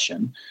this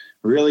question,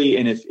 really,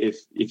 and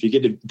if you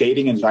get a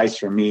dating advice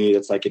from me,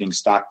 it's like getting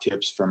stock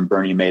tips from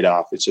Bernie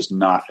Madoff. It's just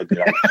not a good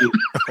idea.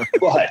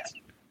 But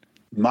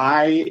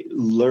my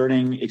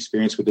learning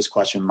experience with this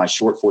question, my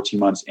short 14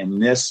 months in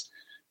this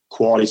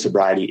quality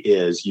sobriety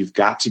is you've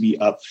got to be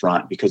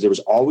upfront, because there was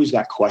always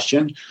that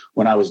question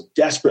when I was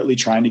desperately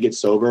trying to get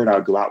sober and I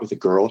would go out with a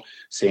girl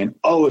saying,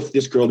 oh, if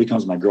this girl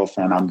becomes my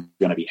girlfriend, I'm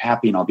going to be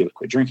happy and I'll be able to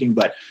quit drinking.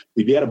 But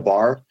we'd be at a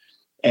bar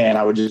and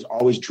I would just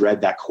always dread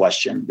that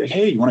question. Like,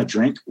 hey, you want to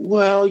drink?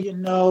 Well,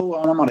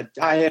 I'm on a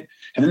diet.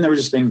 And then there was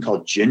this thing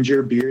called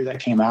ginger beer that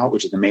came out,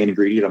 which is the main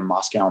ingredient of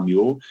Moscow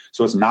Mule.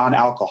 So it's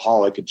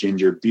non-alcoholic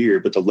ginger beer,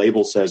 but the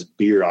label says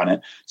beer on it.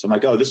 So I'm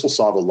like, oh, this will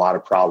solve a lot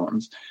of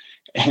problems.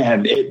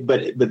 And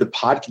but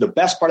the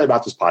best part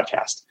about this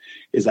podcast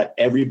is that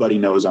everybody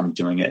knows I'm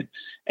doing it.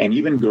 And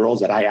even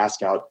girls that I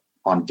ask out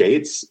on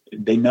dates,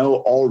 they know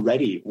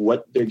already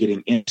what they're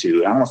getting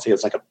into. I don't want to say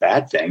it's like a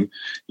bad thing,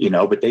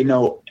 but they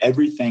know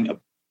everything.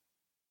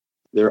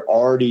 They're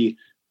already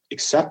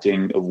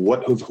accepting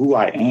of who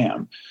I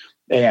am.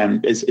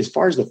 And as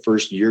far as the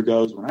first year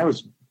goes, when I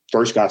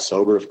first got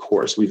sober, of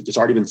course, it's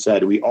already been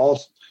said, we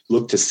all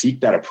look to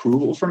seek that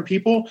approval from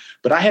people,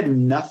 but I had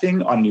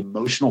nothing on an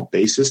emotional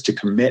basis to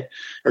commit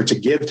or to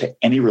give to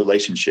any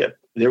relationship.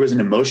 There was an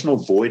emotional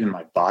void in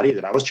my body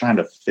that I was trying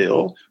to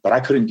fill, but I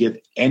couldn't give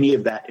any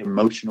of that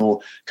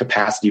emotional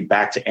capacity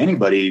back to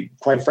anybody,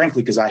 quite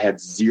frankly, because I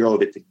had zero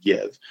of it to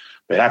give.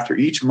 But after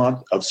each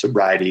month of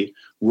sobriety,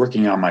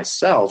 working on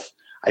myself,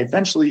 I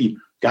eventually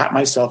got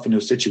myself into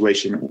a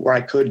situation where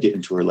I could get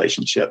into a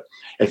relationship.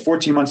 At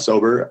 14 months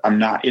sober, I'm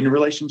not in a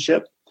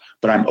relationship,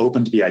 but I'm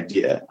open to the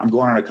idea. I'm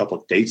going on a couple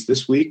of dates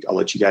this week. I'll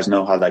let you guys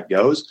know how that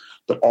goes.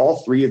 But all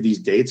three of these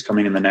dates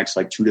coming in the next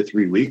 2 to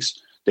 3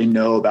 weeks, they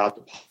know about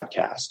the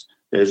podcast.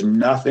 There's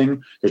not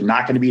going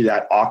to be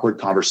that awkward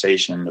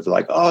conversation of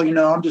like, oh, I'm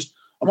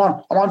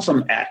on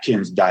some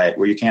Atkins diet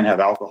where you can't have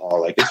alcohol.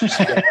 Like, it's just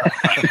straight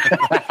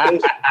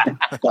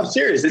up. I'm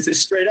serious. It's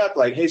just straight up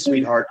like, hey,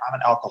 sweetheart, I'm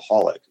an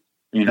alcoholic.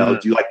 Do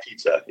you like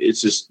pizza? It's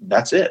just,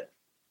 that's it.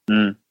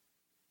 Mm.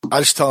 I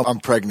just tell them I'm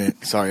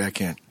pregnant. Sorry, I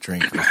can't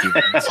drink.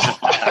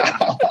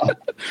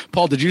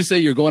 Paul, did you say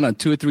you're going on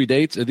 2 or 3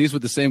 dates? Are these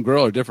with the same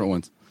girl or different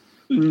ones?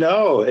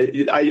 No,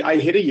 I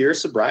hit a year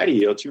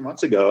sobriety 2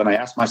 months ago, and I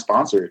asked my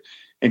sponsor,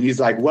 and he's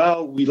like,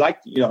 well, we like,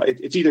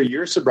 it's either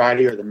year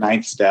sobriety or the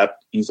 9th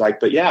step. He's like,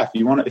 but yeah,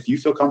 if you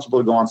feel comfortable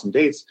to go on some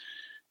dates.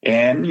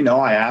 And,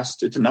 I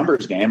asked, it's a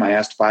numbers game. I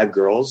asked 5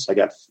 girls. I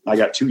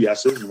got 2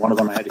 yeses, and one of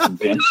them I had to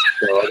convince.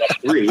 So I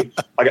got 3.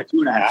 I got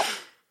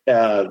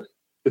 2.5.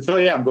 But so,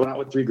 yeah, I'm going out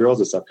with 3 girls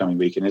this upcoming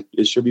week, and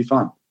it should be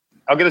fun.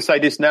 I'm going to say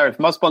this now. If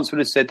my sponsor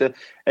would have said that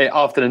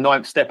after the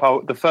 9th step,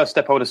 the first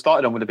step I would have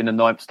started on would have been the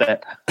 9th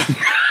step.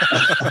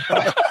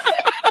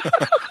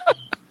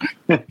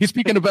 He's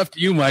speaking about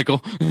you, Michael.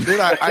 Dude,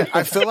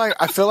 I feel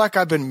like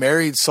I've been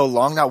married so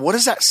long now. What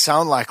does that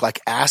sound like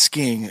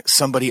asking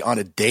somebody on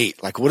a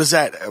date? Like, what is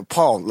that,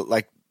 Paul?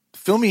 Like,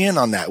 fill me in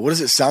on that. What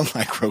does it sound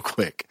like, real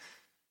quick?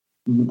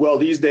 Well,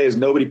 these days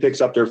nobody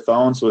picks up their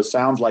phone, so it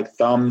sounds like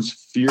thumbs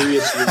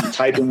furiously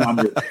typing on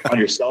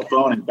your cell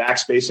phone and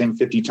backspacing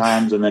 50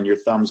 times, and then your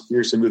thumbs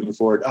fiercely moving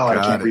forward. Oh, I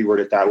can't reword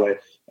it that way,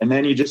 and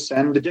then you just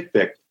send the dick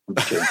pic.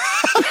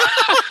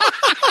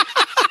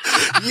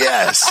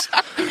 Yes.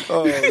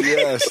 Oh,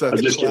 yes. That's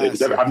I'm just kidding.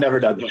 I've never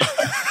done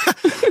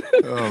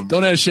that.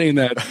 Don't ask Shane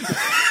that.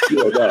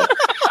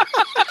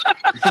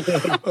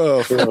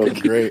 Oh, fucking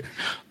great.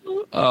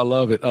 I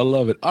love it.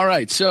 All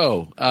right.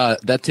 So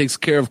that takes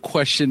care of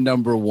question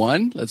number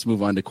 1. Let's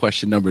move on to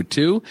question number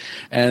 2.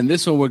 And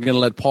this one, we're going to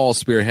let Paul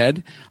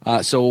spearhead.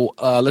 So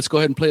let's go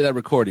ahead and play that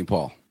recording,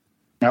 Paul.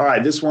 All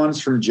right. This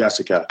one's from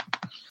Jessica.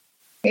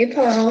 Hey,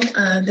 Paul.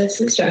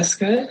 This is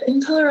Jessica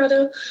in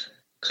Colorado,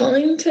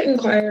 calling to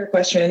inquire a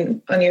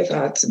question on your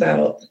thoughts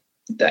about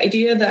the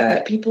idea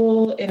that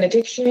people in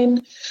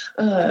addiction,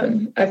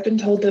 I've been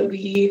told that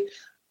we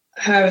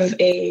have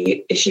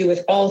a issue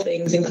with all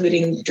things,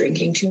 including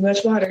drinking too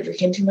much water,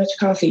 drinking too much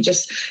coffee,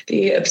 just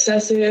the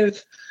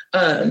obsessive,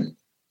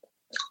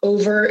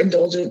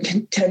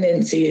 overindulgent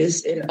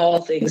tendencies in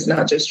all things,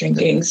 not just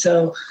drinking.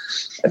 So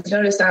I've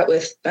noticed that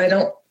I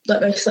don't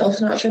let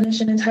myself not finish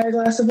an entire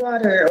glass of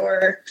water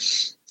or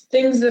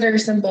things that are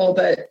simple,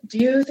 but do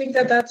you think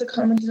that that's a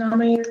common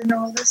denominator in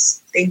all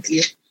this? Thank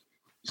you.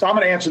 So I'm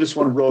going to answer this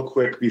one real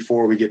quick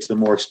before we get to the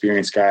more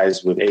experienced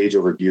guys with age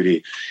over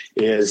beauty.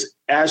 Is,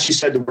 as she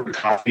said the word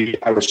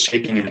coffee, I was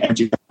shaking an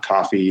empty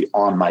coffee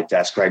on my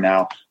desk right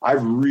now.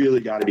 I've really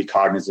got to be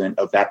cognizant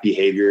of that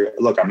behavior.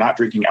 Look, I'm not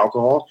drinking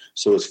alcohol,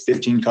 so is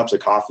 15 cups of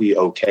coffee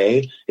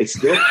okay? It's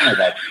still kind of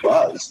that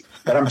buzz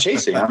that I'm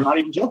chasing. I'm not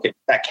even joking.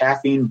 That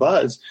caffeine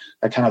buzz,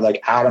 that kind of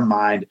like out of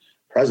mind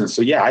presence.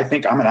 So yeah, I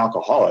think I'm an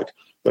alcoholic,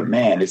 but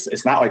man,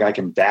 it's not like I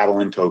can dabble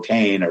in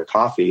cocaine or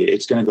coffee.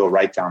 It's going to go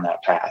right down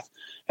that path.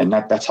 And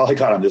that's all I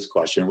got on this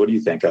question. What do you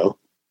think, O?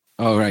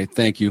 All right.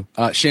 Thank you.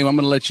 Shane, I'm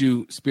going to let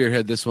you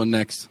spearhead this one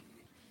next.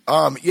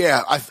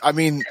 Yeah, I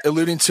mean,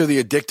 alluding to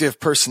the addictive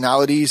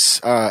personalities,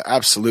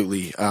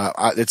 absolutely.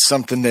 It's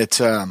something that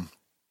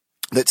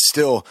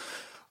still,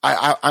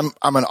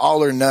 I'm an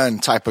all or none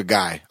type of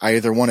guy. I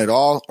either want it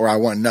all or I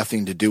want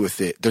nothing to do with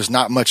it. There's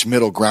not much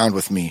middle ground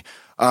with me.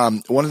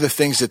 One of the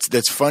things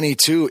that's funny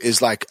too is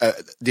like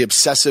the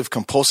obsessive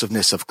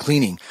compulsiveness of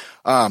cleaning.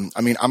 I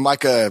mean, I'm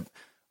like a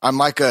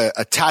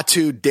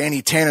tattooed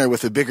Danny Tanner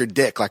with a bigger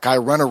dick. Like, I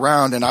run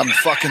around and I'm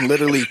fucking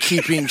literally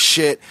keeping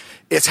shit.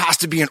 It has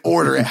to be in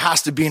order. It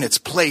has to be in its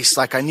place.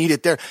 Like, I need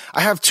it there.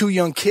 I have 2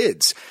 young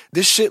kids.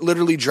 This shit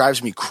literally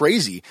drives me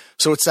crazy.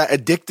 So it's that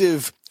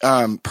addictive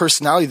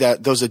personality,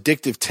 that those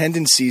addictive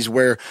tendencies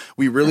where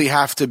we really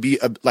have to be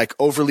like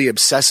overly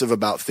obsessive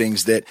about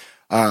things that,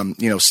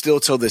 still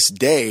till this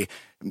day,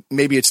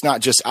 maybe it's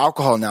not just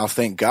alcohol now,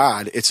 thank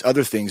God, it's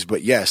other things.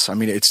 But yes, I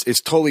mean,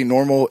 it's totally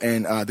normal.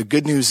 And the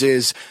good news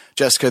is,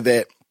 Jessica,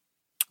 that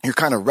you're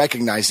kind of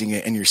recognizing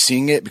it and you're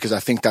seeing it, because I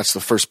think that's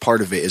the first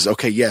part of it is,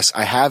 okay, yes,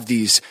 I have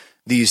these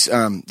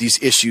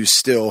issues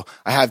still.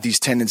 I have these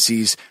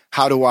tendencies.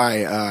 How do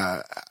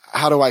I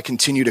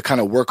continue to kind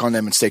of work on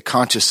them and stay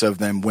conscious of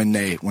them when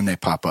they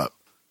pop up?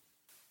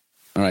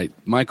 All right,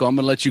 Michael, I'm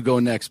going to let you go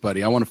next,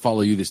 buddy. I want to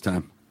follow you this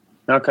time.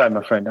 Okay,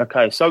 my friend.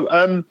 Okay. So,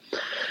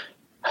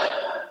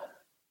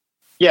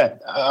 yeah,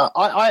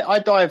 I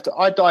dived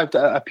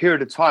a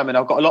period of time, and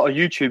I've got a lot of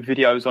YouTube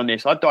videos on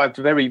this. I dived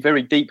very,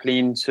 very deeply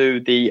into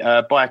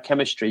the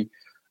biochemistry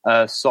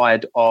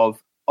side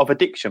of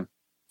addiction.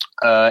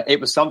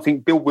 It was something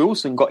Bill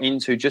Wilson got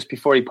into just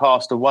before he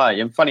passed away.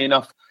 And funny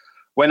enough,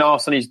 when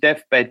asked on his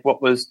deathbed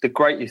what was the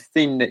greatest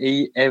thing that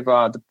he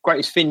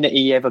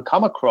ever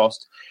come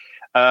across,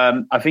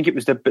 I think it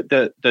was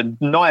the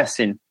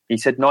niacin. He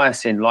said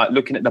niacin, like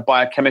looking at the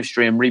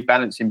biochemistry and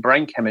rebalancing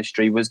brain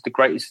chemistry, was the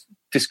greatest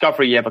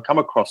discovery he ever come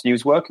across. And he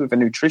was working with a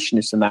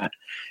nutritionist and that.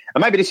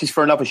 And maybe this is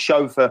for another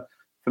show for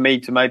me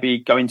to maybe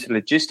go into the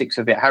logistics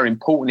of it, how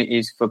important it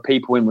is for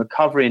people in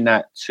recovery in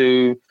that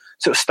to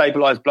sort of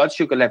stabilize blood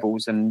sugar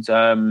levels. And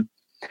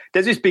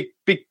there's this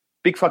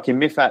big fucking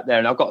myth out there,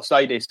 and I've got to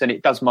say this, and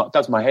it does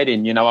my head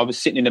in. I was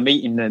sitting in a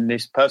meeting, and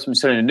this person was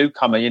telling a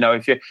newcomer,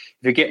 if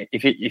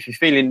you're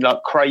feeling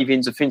like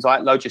cravings and things like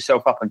that, load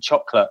yourself up on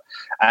chocolate.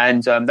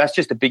 And that's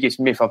just the biggest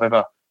myth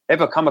I've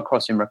ever come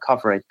across in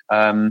recovery,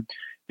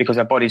 because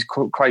our body's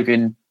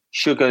craving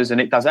sugars,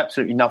 and it does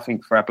absolutely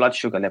nothing for our blood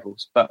sugar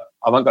levels. But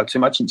I won't go too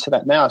much into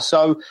that now.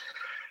 So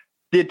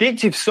the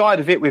addictive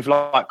side of it with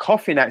like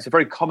coffee now, it's a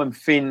very common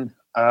thing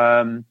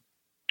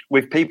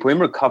with people in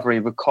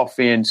recovery with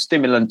coffee and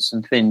stimulants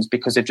and things,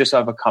 because they've just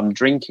overcome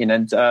drinking,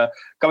 and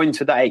going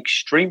to that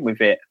extreme with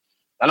it.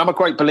 And I'm a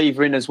great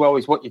believer in as well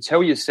is what you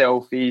tell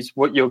yourself is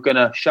what you're going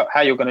to show,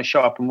 how you're going to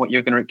show up and what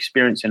you're going to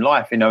experience in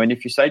life, And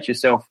if you say to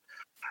yourself,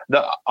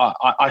 that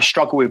I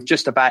struggle with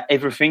just about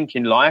everything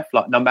in life,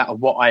 like no matter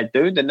what I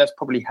do, then that's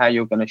probably how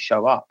you're going to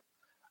show up.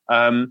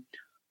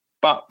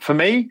 But for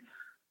me,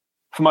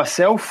 for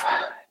myself,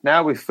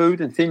 now with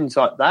food and things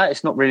like that,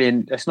 it's not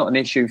an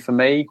issue for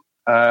me.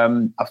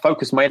 I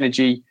focus my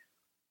energy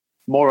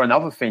more on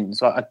other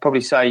things. Like I'd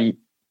probably say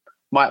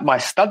my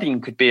studying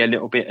could be a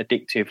little bit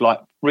addictive, like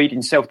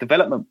reading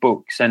self-development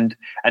books and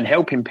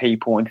helping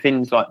people and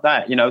things like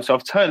that, So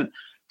I've turned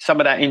some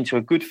of that into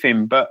a good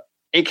thing, but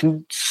it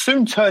can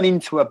soon turn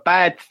into a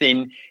bad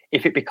thing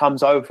if it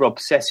becomes over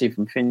obsessive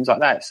and things like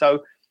that.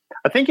 So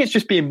I think it's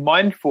just being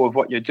mindful of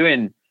what you're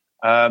doing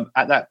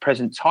at that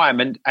present time.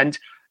 And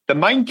the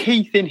main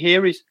key thing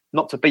here is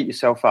not to beat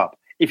yourself up.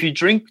 If you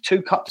drink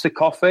 2 cups of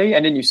coffee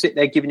and then you sit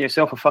there giving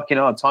yourself a fucking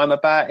hard time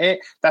about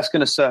it, that's going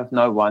to serve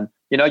no one.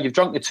 You've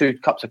drunk your 2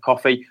 cups of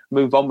coffee,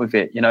 move on with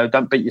it.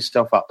 Don't beat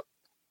yourself up.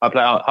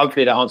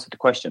 Hopefully that answered the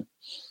question.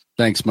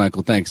 Thanks,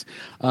 Michael. Thanks.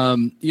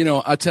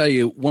 I'll tell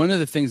you, one of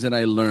the things that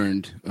I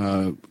learned,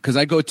 because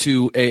I go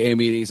to AA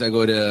meetings, I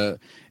go to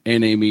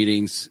NA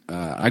meetings,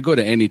 I go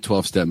to any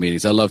 12-step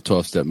meetings. I love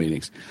 12-step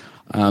meetings.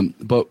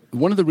 But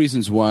one of the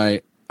reasons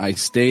why I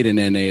stayed in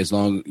NA as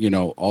long,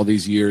 all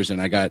these years,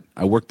 and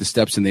I worked the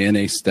steps in the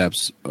NA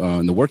steps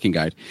in the working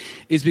guide,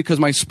 is because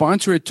my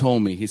sponsor had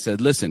told me, he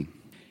said, listen,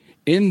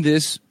 in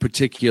this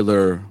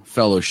particular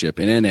fellowship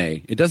in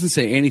NA, it doesn't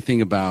say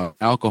anything about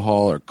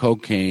alcohol or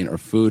cocaine or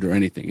food or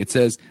anything. It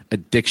says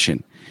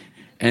addiction.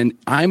 And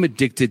I'm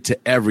addicted to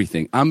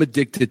everything. I'm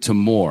addicted to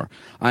more.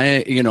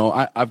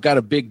 I've got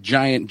a big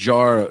giant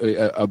jar,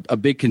 a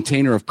big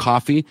container of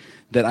coffee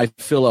that I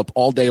fill up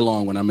all day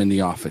long when I'm in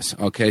the office,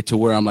 okay, to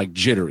where I'm like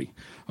jittery.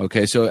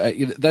 Okay, so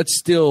that's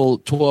still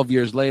 12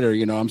 years later,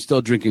 I'm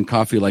still drinking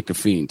coffee like a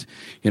fiend,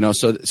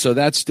 so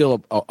that's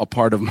still a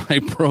part of my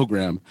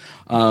program.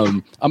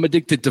 I'm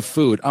addicted to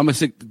food. I'm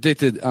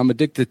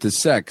addicted to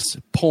sex,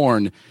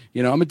 porn.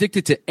 I'm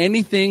addicted to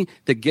anything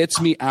that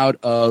gets me out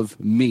of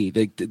me,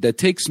 that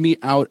takes me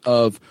out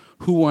of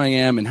who I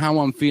am and how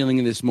I'm feeling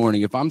in this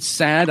morning. If I'm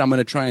sad, I'm going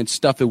to try and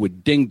stuff it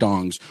with ding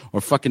dongs or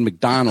fucking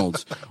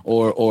McDonald's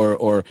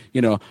or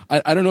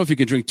I don't know if you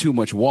can drink too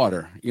much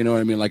water. You know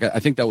what I mean? Like, I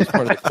think that was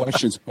part of the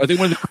questions. I think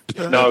one of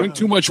the drink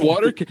too much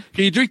water. Can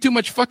you drink too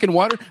much fucking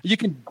water? You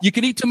can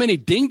eat too many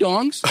ding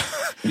dongs.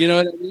 You know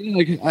what I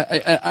mean?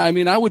 Like, I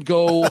mean, I would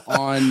go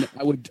on,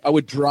 I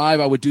would drive,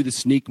 I would do the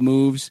sneak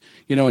moves,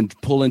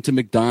 and pull into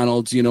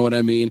McDonald's, you know what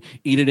I mean?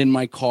 Eat it in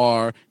my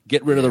car,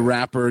 get rid of the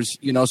wrappers,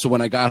 so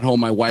when I got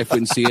home, my wife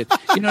wouldn't see it.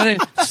 I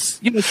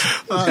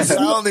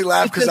only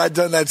laugh because I've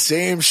done that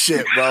same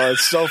shit, bro.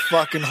 It's so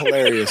fucking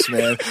hilarious,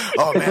 man.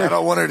 Oh man, I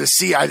don't want her to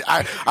see.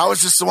 I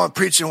was just the one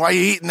preaching, why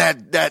you eating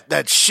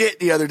that shit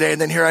the other day,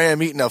 and then here I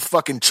am eating a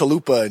fucking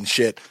chalupa and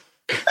shit.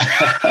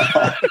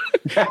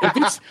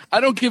 I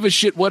don't give a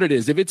shit what it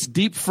is. If it's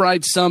deep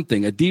fried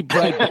something, a deep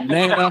fried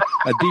banana,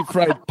 a deep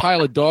fried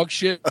pile of dog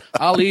shit,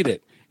 I'll eat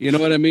it. You know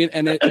what I mean?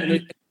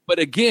 But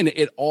again,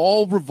 it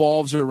all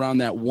revolves around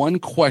that one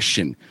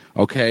question,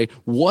 okay?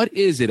 What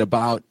is it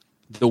about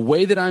the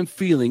way that I'm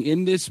feeling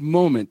in this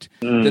moment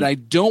that I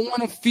don't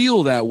want to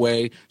feel that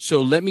way,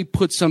 so let me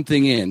put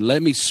something in.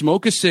 Let me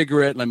smoke a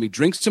cigarette. Let me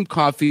drink some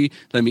coffee.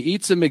 Let me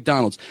eat some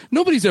McDonald's.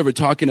 Nobody's ever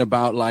talking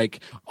about like,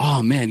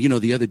 oh, man,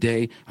 the other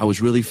day I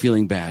was really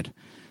feeling bad.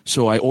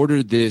 So I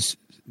ordered this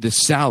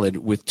salad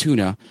with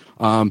tuna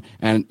and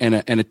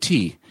a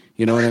tea.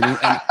 You know what I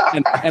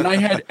mean?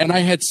 And I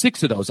had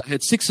 6 of those. I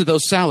had 6 of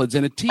those salads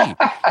and a tea.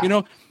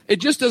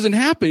 It just doesn't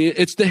happen.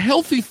 It's the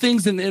healthy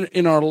things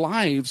in our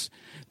lives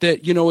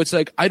that, it's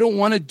like, I don't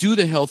want to do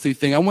the healthy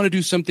thing. I want to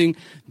do something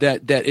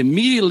that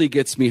immediately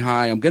gets me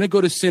high. I'm going to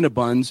go to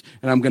Cinnabons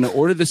and I'm going to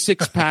order the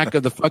 6-pack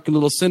of the fucking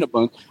little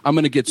Cinnabon. I'm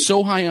going to get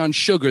so high on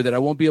sugar that I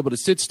won't be able to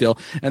sit still.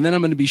 And then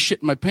I'm going to be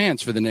shitting my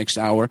pants for the next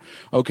hour.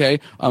 Okay.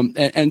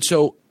 And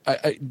so,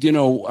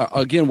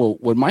 again,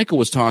 what Michael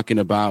was talking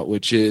about,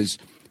 which is,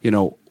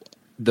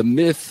 the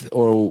myth,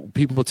 or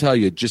people tell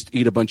you just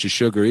eat a bunch of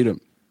sugar, eat them.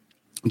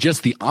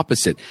 Just the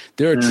opposite.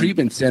 There are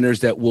treatment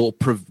centers that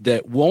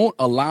won't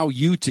allow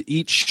you to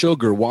eat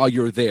sugar while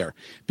you're there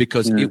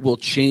because it will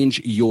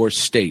change your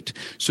state.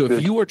 So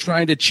if you are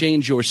trying to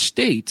change your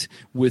state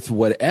with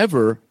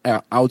whatever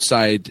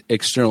outside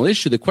external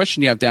issue, the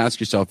question you have to ask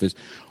yourself is,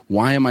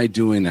 why am I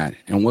doing that?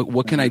 And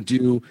what can I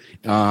do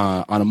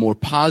on a more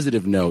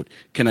positive note?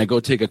 Can I go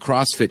take a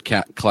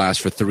CrossFit class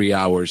for 3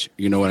 hours,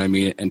 you know what I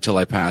mean, until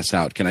I pass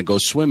out? Can I go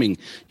swimming,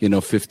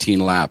 15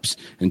 laps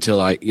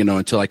until I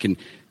can,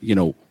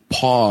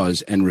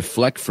 pause and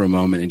reflect for a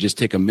moment and just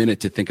take a minute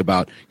to think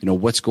about,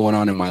 what's going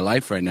on in my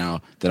life right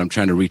now that I'm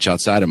trying to reach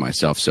outside of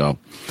myself. So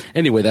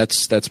anyway,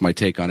 that's my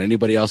take on it.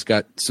 Anybody else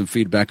got some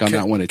feedback on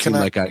that one? It seemed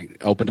like I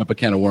opened up a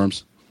can of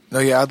worms. No,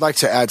 yeah, I'd like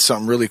to add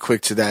something really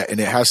quick to that, and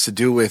it has to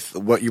do with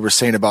what you were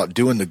saying about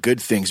doing the good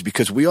things,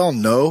 because we all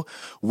know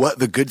what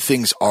the good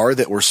things are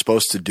that we're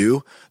supposed to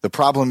do. The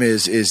problem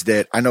is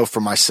that I know for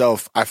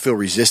myself, I feel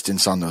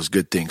resistance on those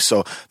good things.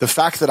 So the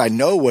fact that I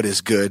know what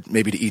is good,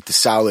 maybe to eat the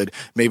salad,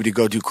 maybe to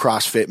go do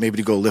CrossFit, maybe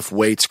to go lift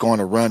weights, go on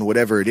a run,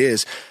 whatever it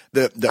is,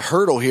 the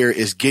hurdle here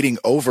is getting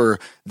over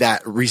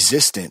that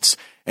resistance.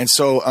 And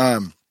so,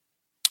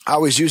 I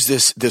always use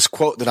this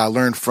quote that I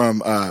learned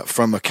from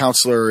a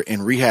counselor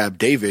in rehab,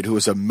 David, who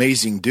was an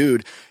amazing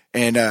dude.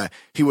 And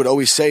he would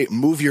always say,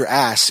 move your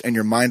ass and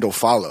your mind will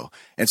follow.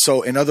 And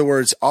so, in other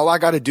words, all I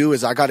got to do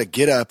is I got to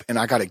get up and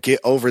I got to get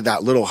over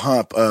that little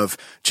hump of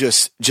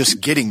just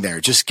getting there,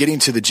 just getting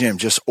to the gym,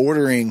 just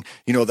ordering,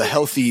 the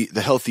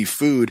healthy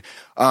food.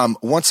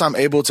 Once I'm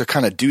able to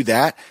kind of do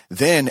that,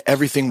 then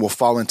everything will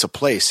fall into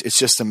place. It's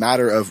just a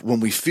matter of when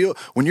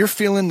you're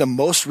feeling the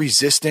most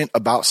resistant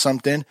about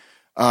something,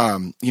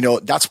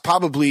 that's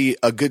probably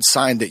a good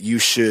sign that you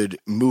should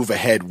move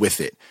ahead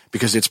with it,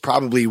 because it's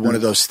probably one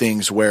of those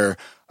things where,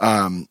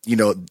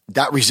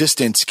 that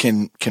resistance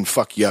can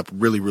fuck you up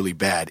really, really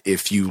bad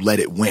if you let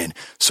it win.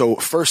 So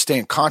first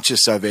staying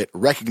conscious of it,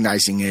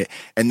 recognizing it,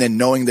 and then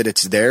knowing that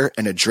it's there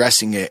and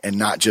addressing it, and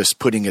not just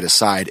putting it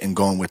aside and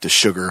going with the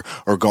sugar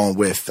or going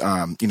with,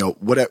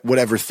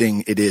 whatever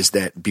thing it is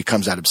that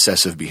becomes that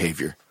obsessive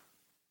behavior.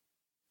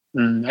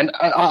 And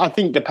I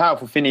think the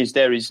powerful thing is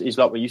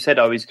like what you said,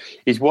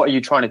 is what are you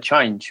trying to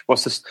change?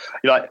 What's this,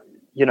 what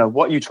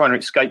are you trying to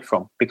escape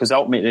from? Because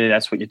ultimately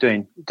that's what you're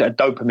doing. A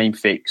dopamine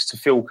fix to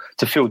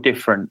feel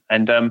different.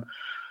 And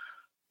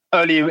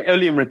early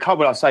in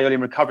recovery,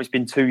 it's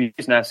been 2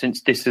 years now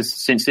since this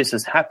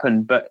has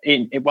happened. But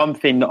one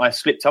thing that I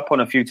slipped up on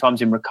a few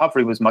times in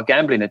recovery was my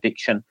gambling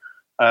addiction.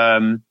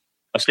 I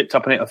slipped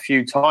up on it a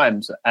few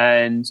times,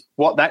 and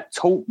what that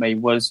taught me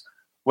was,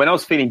 when I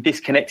was feeling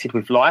disconnected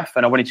with life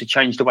and I wanted to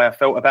change the way I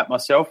felt about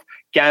myself,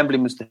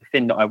 gambling was the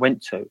thing that I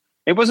went to.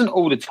 It wasn't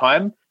all the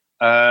time,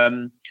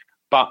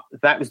 but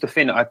that was the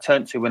thing that I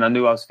turned to when I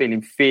knew I was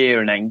feeling fear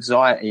and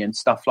anxiety and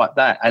stuff like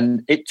that.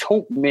 And it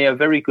taught me a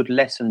very good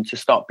lesson to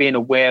start being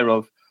aware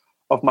of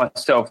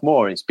myself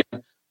more. It's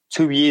been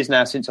 2 years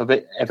now since I've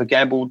ever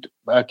gambled,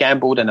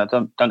 and I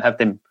don't have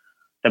them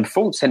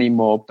thoughts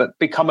anymore. But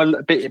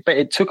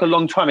it took a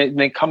long time.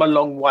 It come a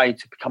long way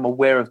to become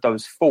aware of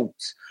those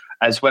thoughts.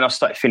 As when I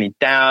started feeling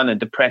down and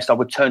depressed, I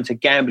would turn to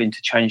gambling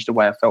to change the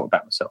way I felt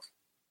about myself.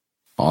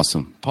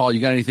 Awesome. Paul,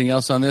 you got anything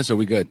else on this? Or are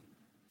we good?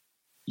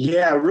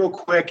 Yeah, real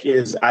quick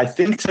is I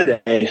think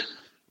today,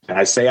 and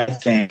I say I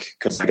think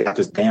because I got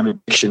this damn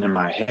addiction in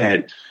my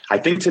head, I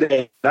think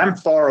today I'm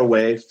far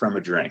away from a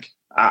drink.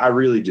 I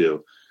really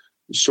do.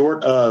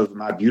 Short of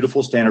my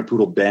beautiful standard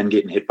poodle Ben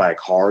getting hit by a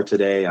car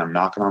today, I'm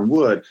knocking on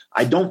wood,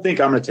 I don't think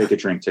I'm going to take a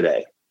drink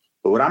today.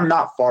 But what I'm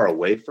not far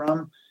away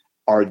from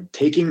are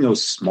taking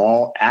those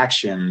small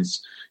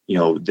actions,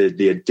 the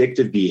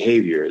addictive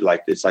behavior,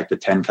 like it's like the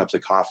 10 cups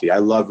of coffee. I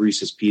love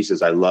Reese's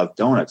Pieces. I love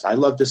donuts. I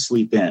love to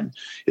sleep in.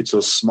 It's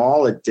those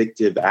small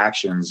addictive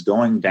actions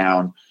going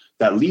down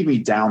that lead me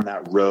down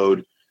that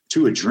road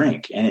to a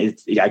drink. And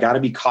I got to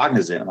be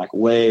cognizant. I'm like,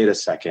 wait a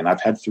second,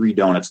 I've had 3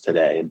 donuts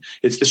today. And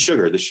it's the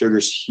sugar. The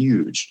sugar's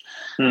huge.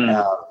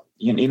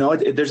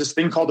 There's this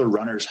thing called the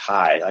runner's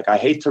high. Like, I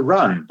hate to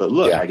run, but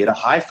look, I get a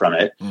high from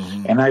it.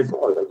 Mm-hmm. And I've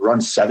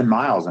run 7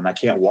 miles and I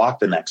can't walk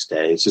the next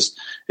day. It's just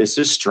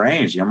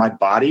strange. My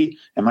body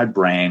and my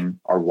brain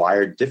are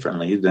wired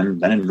differently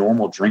than a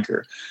normal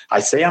drinker. I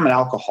say I'm an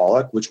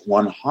alcoholic, which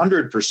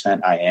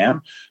 100% I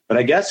am, but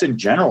I guess in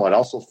general, I'd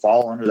also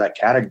fall under that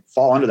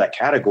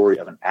category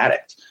of an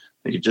addict.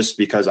 Just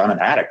because I'm an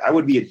addict, I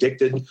would be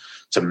addicted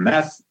to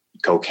meth,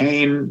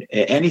 cocaine,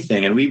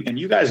 anything. And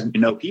you guys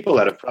know people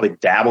that have probably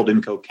dabbled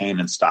in cocaine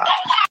and stopped.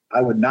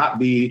 I would not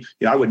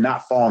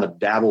fall in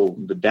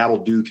the dabble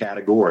do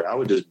category. I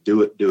would just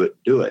do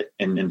it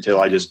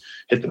until I just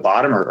hit the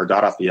bottom or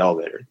got off the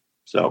elevator.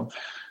 So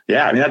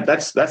yeah, I mean,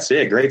 that's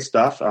it. Great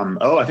stuff.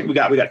 I think we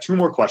got 2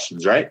 more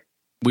questions, right?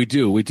 We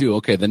do.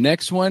 Okay. The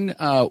next one,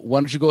 why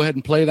don't you go ahead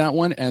and play that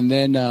one? And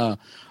then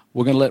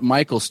we're going to let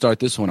Michael start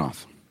this one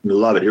off.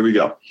 Love it. Here we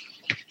go.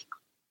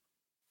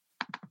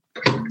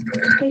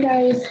 Hey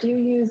guys, do you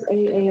use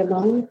AA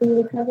alone for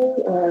your recovery,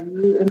 or are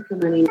you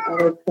implementing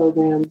other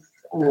programs,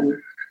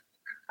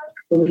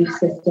 belief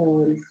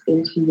systems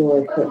into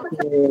your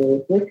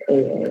portfolio with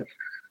AA?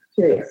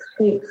 Curious.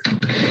 Thanks.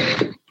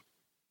 I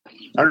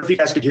don't know if you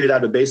guys could hear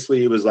that, but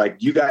basically it was like,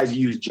 do you guys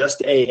use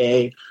just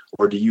AA,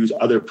 or do you use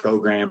other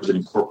programs and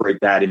incorporate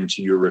that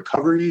into your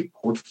recovery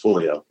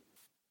portfolio?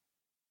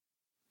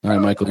 All right,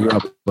 Michael, you're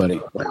up,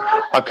 buddy.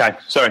 Okay,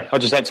 sorry. I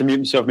just had to mute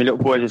myself. My little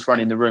boy just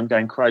running the room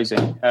going crazy.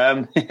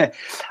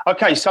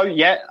 Okay, so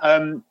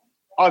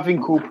I've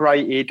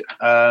incorporated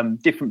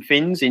different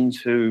things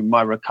into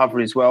my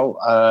recovery as well.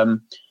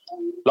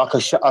 Like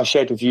I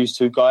shared with you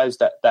 2 guys,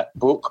 that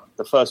book,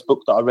 the first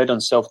book that I read on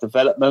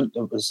self-development,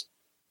 it was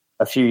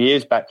a few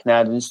years back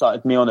now, and it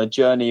started me on a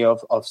journey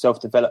of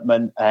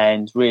self-development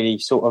and really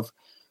sort of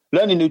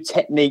learning new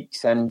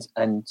techniques and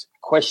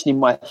questioning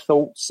my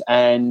thoughts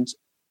and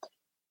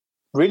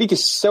really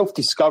just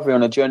self-discovery,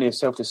 on a journey of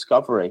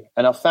self-discovery.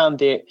 And I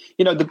found it,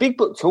 the big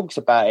book talks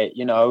about it,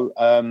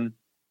 the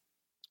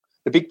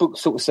big book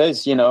sort of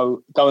says,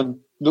 go and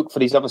look for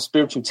these other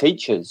spiritual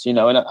teachers,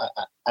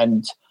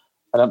 and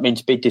I don't mean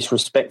to be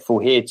disrespectful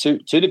here to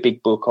the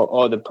big book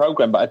or the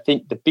program, but I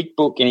think the big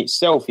book in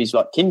itself is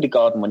like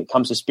kindergarten when it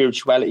comes to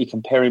spirituality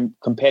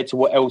compared to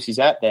what else is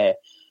out there.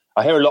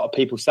 I hear a lot of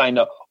people saying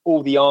that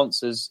all the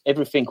answers are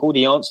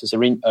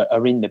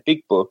in the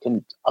big book,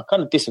 and I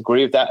kind of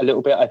disagree with that a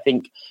little bit. I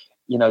think,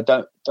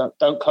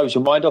 don't close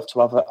your mind off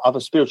to other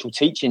spiritual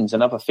teachings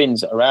and other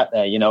things that are out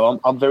there.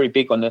 I'm very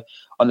big on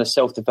the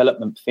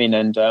self-development thing,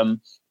 and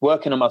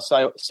working on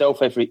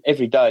myself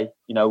every day.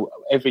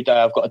 Every day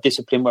I've got a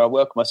discipline where I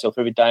work on myself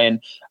every day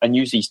and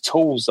use these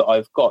tools that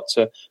I've got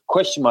to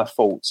question my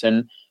thoughts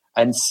and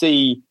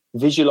see,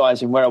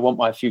 visualizing where I want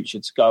my future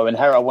to go and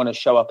how I want to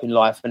show up in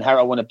life and how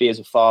I want to be as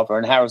a father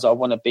and how I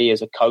want to be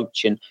as a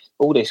coach and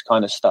all this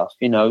kind of stuff,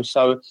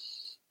 So,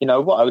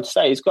 what I would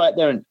say is go out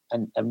there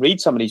and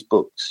read some of these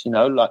books,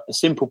 like the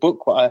simple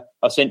book what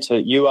I sent to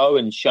UO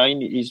and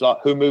Shane is like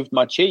Who Moved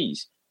My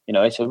Cheese?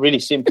 It's a really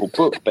simple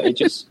book, but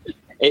it's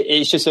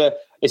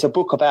a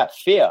book about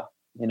fear,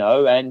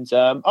 and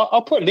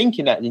I'll put a link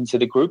into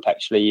the group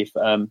actually if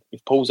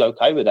Paul's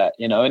okay with that,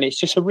 and it's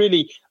just a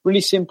really,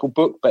 really simple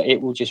book, but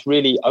it will just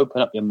really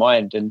open up your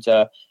mind. And,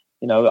 I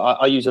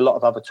use a lot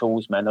of other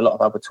tools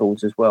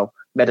as well.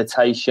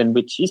 Meditation,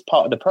 which is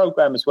part of the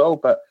program as well,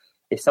 but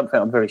it's something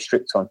I'm very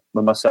strict on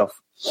with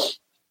myself.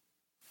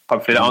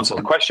 Hopefully that answers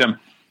the question.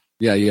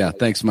 Yeah.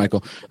 Thanks,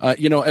 Michael.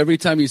 Every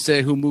time you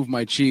say Who Moved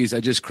My Cheese, I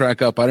just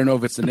crack up. I don't know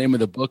if it's the name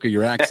of the book or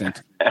your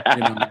accent.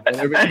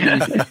 Every time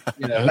you say,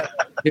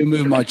 Who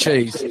Moved My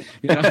Cheese?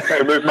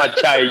 Who moved my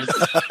cheese?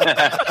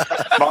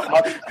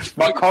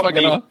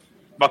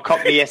 my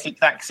Cockney Essex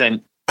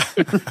accent.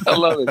 I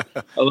love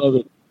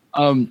it.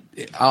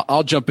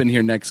 I'll jump in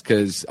here next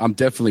because I'm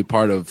definitely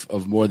part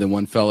of more than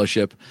one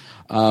fellowship.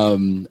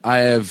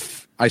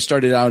 I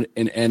started out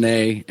in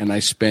NA and I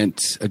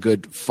spent a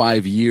good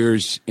 5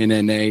 years in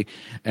NA.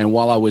 And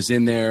while I was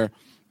in there,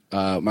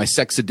 my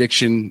sex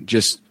addiction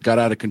just got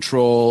out of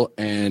control,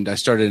 and I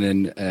started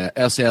an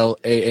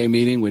SLAA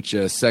meeting, which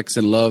is Sex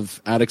and Love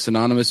Addicts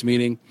Anonymous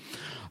meeting.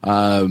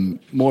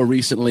 More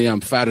recently, I'm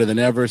fatter than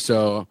ever,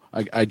 so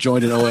I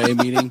joined an OA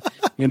meeting,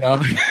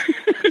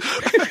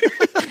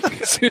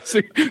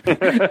 Seriously,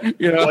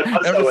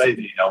 what's OA,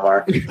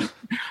 Omar?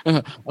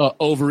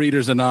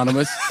 Overeaters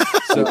Anonymous.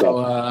 So,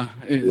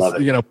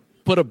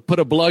 put a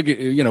plug,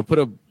 put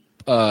a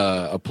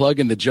plug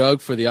in the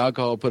jug for the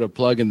alcohol, put a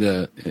plug in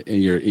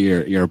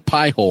your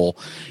pie hole,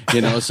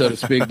 so to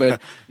speak.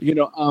 But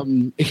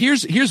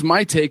here's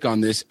my take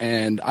on this,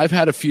 and I've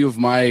had a few of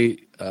my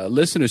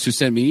listeners who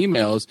send me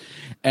emails,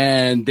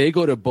 and they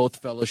go to both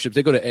fellowships.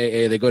 They go to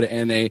AA, they go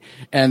to NA,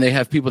 and they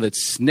have people that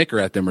snicker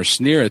at them or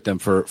sneer at them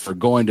for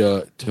going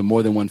to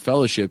more than one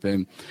fellowship.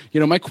 And,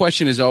 my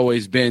question has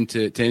always been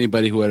to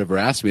anybody who had ever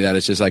asked me that,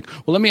 it's just like,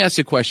 well, let me ask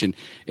you a question.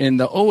 In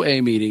the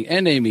OA meeting,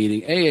 NA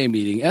meeting, AA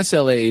meeting,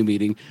 SLAA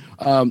meeting,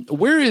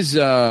 where is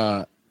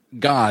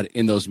God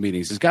in those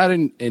meetings? Is God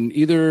in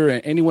either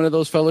any one of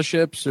those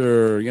fellowships,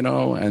 or,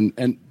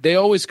 and they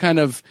always kind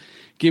of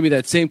give me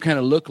that same kind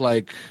of look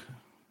like,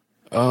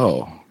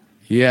 oh,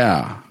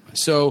 yeah.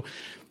 So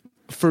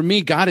for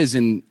me, God is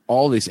in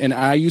all this. And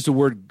I use the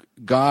word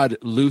God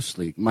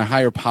loosely, my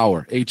higher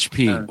power,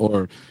 HP,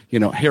 or,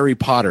 Harry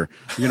Potter,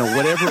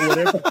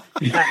 whatever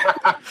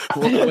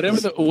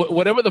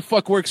the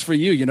fuck works for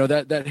you.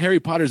 That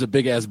Harry Potter is a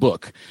big ass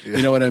book. Yeah.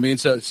 You know what I mean?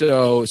 So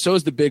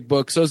is the big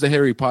book. So is the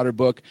Harry Potter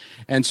book.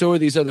 And so are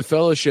these other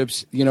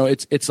fellowships.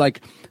 It's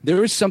like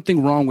there is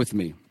something wrong with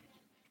me.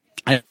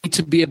 I need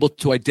to be able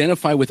to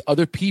identify with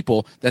other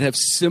people that have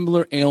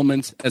similar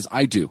ailments as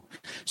I do.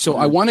 So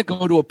I want to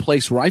go to a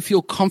place where I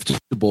feel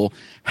comfortable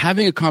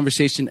having a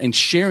conversation and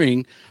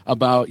sharing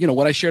about,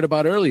 what I shared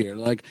about earlier.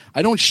 Like,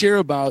 I don't share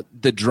about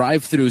the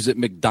drive-thrus at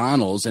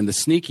McDonald's and the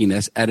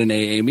sneakiness at an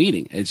AA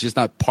meeting. It's just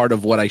not part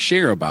of what I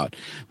share about.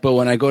 But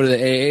when I go to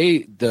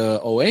the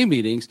OA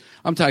meetings,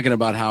 I'm talking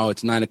about how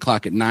it's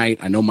 9:00 at night.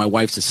 I know my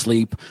wife's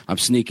asleep. I'm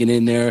sneaking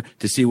in there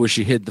to see where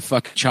she hid the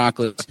fucking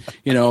chocolates,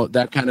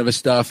 that kind of a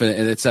stuff.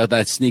 And it's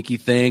that sneaky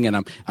thing. And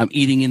I'm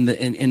eating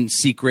in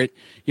secret,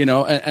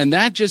 and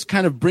that just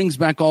kind of brings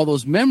back all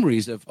those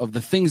memories of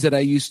the things that I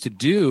used to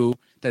do,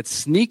 that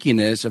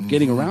sneakiness of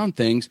getting around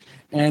things.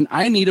 And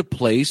I need a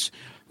place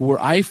where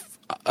I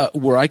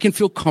can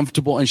feel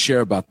comfortable and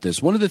share about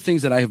this. One of the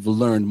things that I have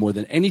learned more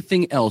than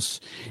anything else,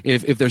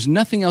 if there's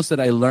nothing else that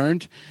I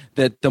learned,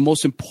 that the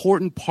most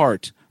important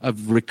part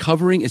of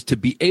recovering is to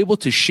be able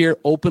to share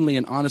openly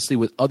and honestly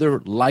with other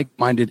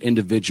like-minded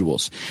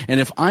individuals. And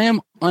if I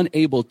am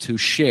unable to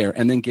share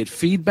and then get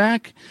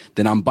feedback,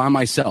 then I'm by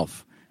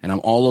myself and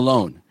I'm all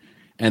alone.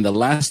 And the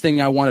last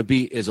thing I want to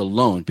be is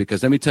alone,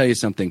 because let me tell you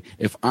something.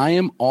 If I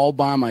am all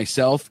by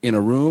myself in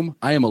a room,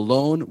 I am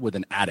alone with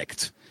an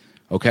addict.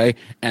 Okay.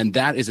 And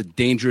that is a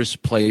dangerous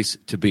place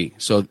to be.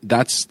 So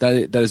that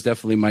is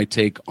definitely my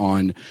take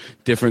on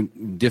different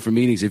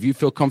meetings. If you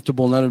feel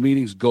comfortable in other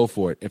meetings, go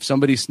for it. If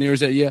somebody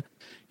sneers at you,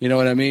 you know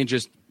what I mean?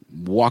 Just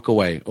walk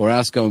away or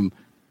ask them,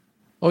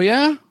 oh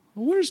yeah,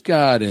 where's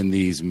God in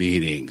these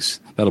meetings?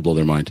 That'll blow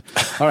their mind.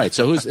 All right.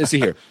 So is he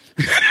here?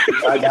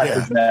 I got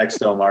this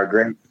next, Omar.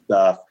 Great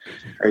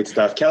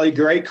stuff. Kelly,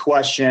 great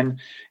question.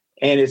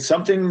 And it's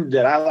something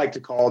that I like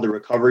to call the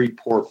recovery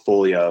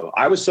portfolio.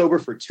 I was sober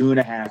for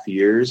 2.5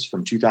 years,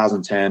 from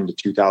 2010 to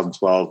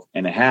 2012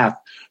 and a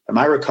half. And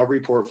my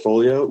recovery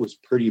portfolio was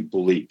pretty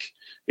bleak.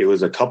 It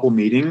was a couple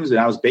meetings and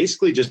I was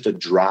basically just a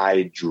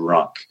dry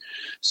drunk.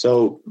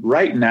 So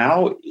right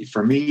now,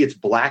 for me, it's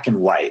black and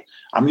white.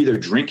 I'm either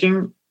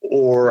drinking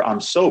or I'm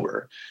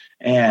sober.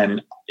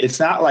 And it's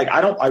not like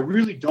I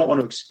really don't want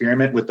to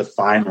experiment with the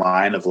fine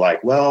line of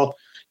like, well,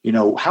 you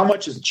know, how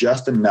much is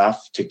just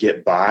enough to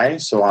get by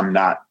so I'm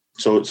not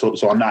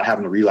I'm not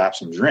having to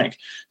relapse and drink.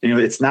 You know,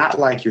 it's not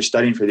like you're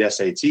studying for the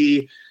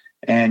SAT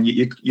and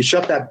you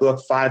shut that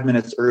book 5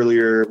 minutes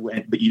earlier,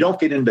 but you don't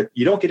get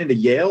into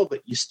Yale,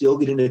 but you still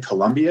get into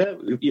Columbia.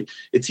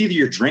 It's either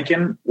you're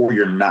drinking or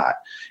you're not.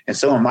 And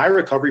so in my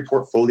recovery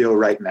portfolio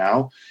right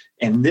now,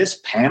 and this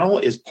panel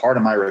is part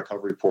of my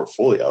recovery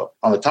portfolio.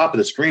 On the top of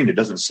the screen, it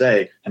doesn't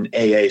say an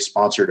AA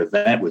sponsored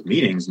event with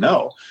meetings.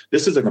 No,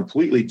 this is a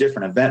completely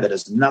different event that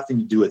has nothing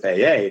to do with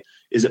AA.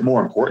 Is it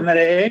more important than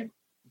AA?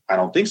 I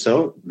don't think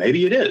so.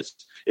 Maybe it is.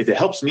 If it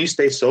helps me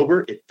stay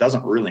sober, it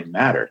doesn't really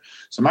matter.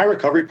 So my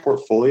recovery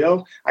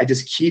portfolio, I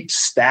just keep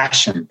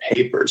stashing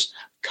papers,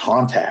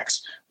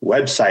 contacts,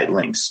 website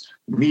links,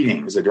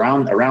 meetings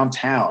around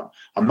town.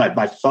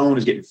 My phone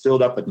is getting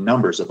filled up with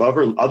numbers of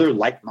other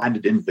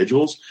like-minded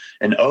individuals.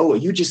 And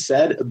what you just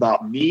said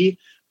about me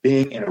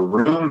being in a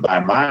room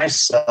by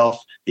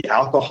myself, the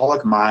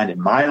alcoholic mind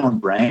in my own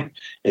brain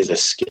is a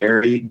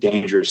scary,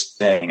 dangerous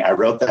thing. I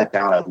wrote that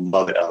down. I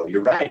love it. Oh,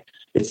 you're right.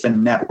 It's the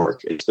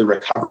network. It's the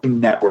recovery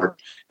network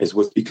is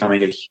what's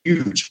becoming a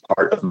huge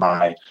part of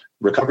my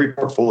recovery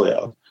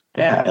portfolio.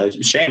 Yeah.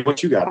 Shane,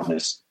 what you got on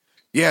this?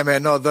 Yeah,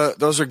 man. No,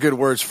 those are good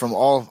words from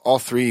all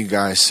three of you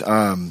guys.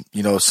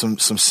 You know, some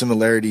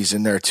similarities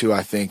in there too,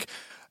 I think.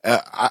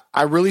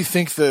 I really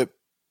think that,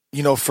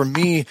 you know, for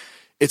me,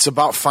 it's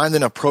about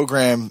finding a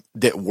program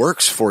that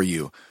works for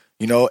you,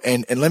 you know,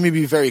 and let me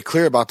be very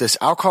clear about this.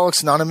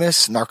 Alcoholics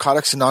Anonymous,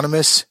 Narcotics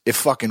Anonymous, it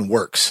fucking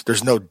works.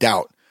 There's no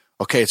doubt.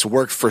 Okay. It's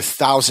worked for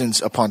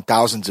thousands upon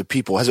thousands of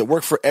people. Has it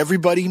worked for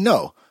everybody?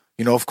 No.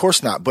 You know, of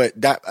course not. But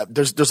that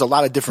there's a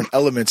lot of different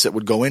elements that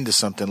would go into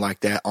something like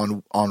that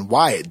on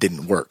why it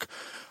didn't work.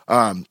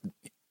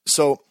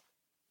 So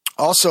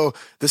also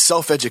the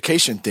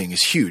self-education thing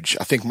is huge.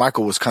 I think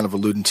Michael was kind of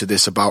alluding to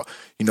this about,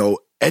 you know,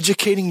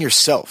 educating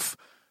yourself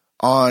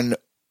on,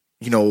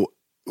 you know,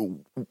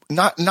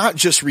 not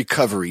just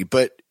recovery,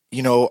 but,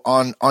 you know,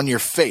 on your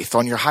faith,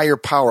 on your higher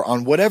power,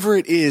 on whatever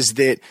it is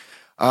that,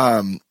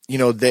 you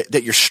know,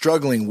 that you're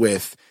struggling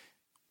with.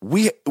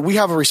 We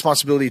have a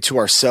responsibility to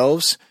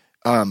ourselves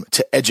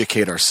to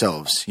educate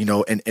ourselves, you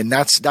know, and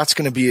that's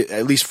going to be,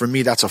 at least for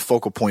me, that's a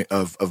focal point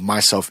of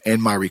myself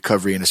and my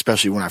recovery. And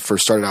especially when I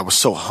first started, I was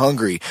so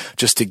hungry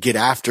just to get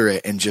after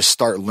it and just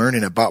start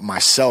learning about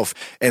myself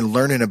and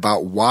learning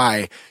about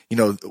why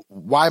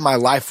my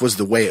life was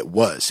the way it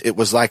was. It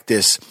was like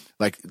this,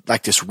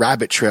 like this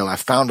rabbit trail. I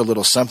found a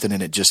little something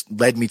and it just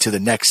led me to the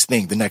next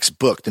thing, the next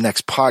book, the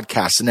next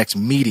podcast, the next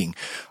meeting.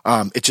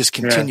 It just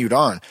continued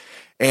on.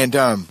 And,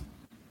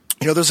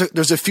 you know,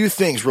 there's a few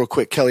things real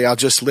quick, Kelly. I'll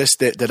just list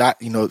that I,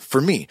 you know,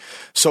 for me.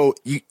 So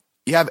you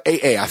have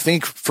AA. I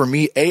think for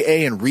me,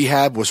 AA and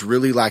rehab was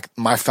really like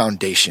my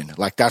foundation.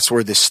 Like that's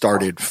where this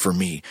started for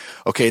me.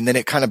 Okay. And then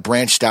it kind of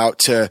branched out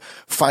to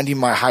finding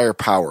my higher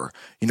power.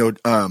 You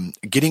know,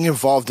 getting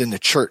involved in the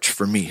church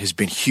for me has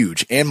been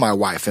huge, and my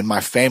wife and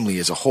my family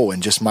as a whole,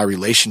 and just my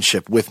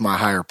relationship with my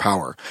higher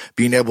power,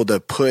 being able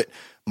to put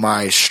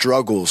my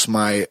struggles,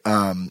 my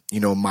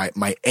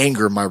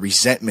anger, my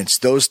resentments,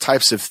 those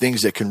types of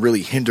things that can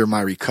really hinder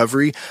my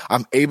recovery,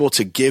 I'm able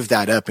to give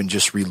that up and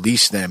just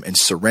release them and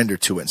surrender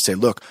to it and say,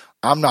 look,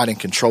 I'm not in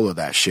control of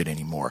that shit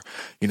anymore,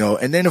 you know.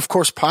 And then of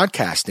course,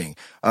 podcasting,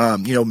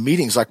 you know,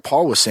 meetings like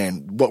Paul was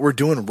saying, what we're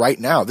doing right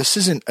now, this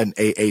isn't an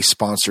AA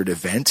sponsored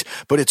event,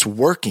 but it's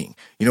working,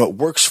 you know, it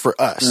works for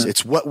us.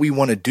 It's what we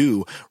want to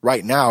do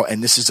right now.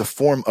 And this is a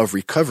form of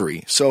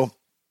recovery. So,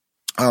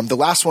 the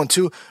last one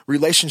too,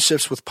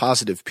 relationships with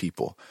positive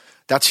people.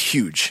 That's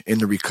huge in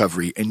the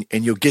recovery. And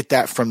you'll get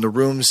that from the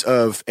rooms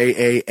of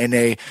AA,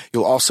 NA.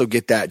 You'll also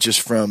get that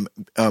just from,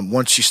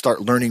 once you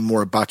start learning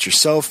more about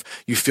yourself,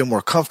 you feel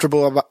more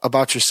comfortable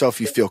about yourself.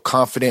 You feel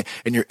confident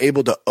and you're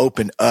able to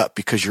open up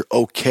because you're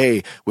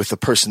okay with the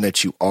person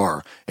that you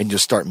are. And you'll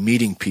start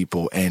meeting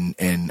people and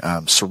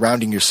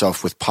surrounding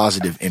yourself with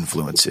positive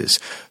influences.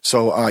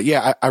 So,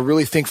 I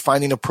really think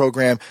finding a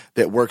program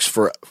that works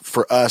for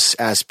us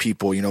as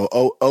people, you know,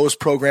 O's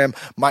program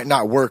might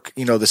not work,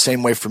 you know, the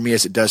same way for me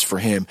as it does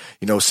for him.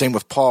 You know, same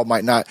with Paul.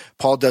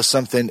 Paul does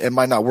something, it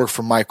might not work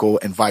for Michael,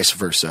 and vice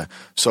versa.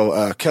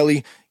 So,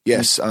 Kelly,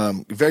 yes,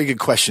 very good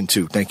question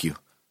too. Thank you.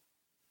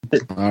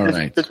 All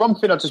right. There's one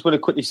thing I just want to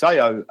quickly say,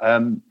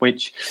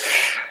 which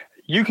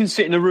you can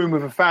sit in a room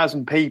with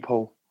 1,000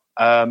 people,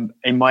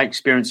 in my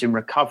experience in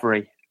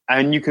recovery,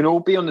 and you can all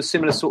be on the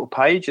similar sort of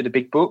page of the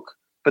big book,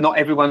 but not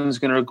everyone's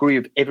going to agree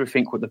with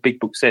everything what the big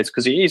book says,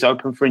 because it is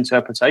open for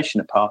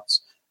interpretation at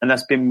parts. And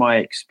that's been my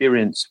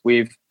experience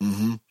with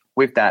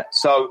that.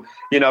 So,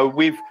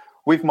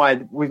 with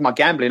my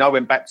gambling, I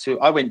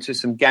went to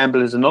some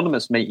Gamblers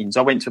Anonymous meetings.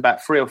 I went to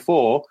about 3 or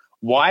 4.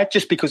 Why?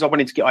 Just because I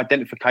wanted to get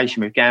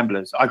identification with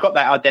gamblers. I got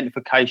that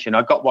identification.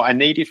 I got what I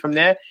needed from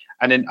there,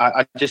 and then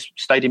I just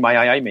stayed in my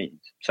AA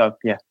meetings. So,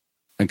 yeah.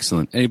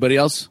 Excellent. Anybody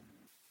else?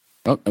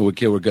 Oh,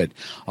 okay, we're good.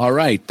 All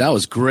right, that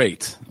was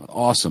great.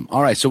 Awesome.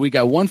 All right, so we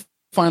got one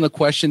final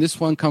question. This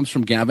one comes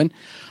from Gavin.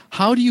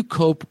 How do you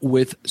cope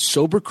with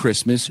sober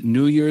Christmas,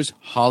 New Year's,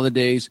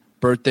 holidays,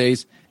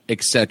 birthdays,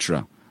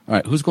 etc.? All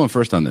right, who's going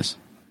first on this?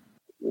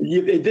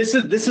 This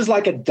is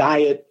like a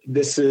diet.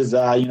 This is,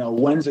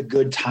 when's a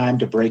good time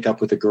to break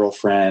up with a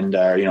girlfriend?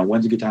 Or,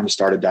 when's a good time to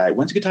start a diet?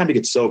 When's a good time to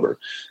get sober?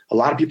 A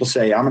lot of people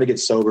say, I'm going to get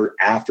sober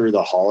after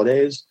the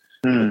holidays.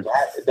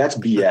 That's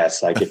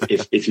BS. Like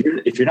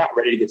if you're not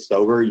ready to get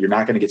sober, you're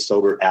not going to get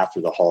sober after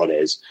the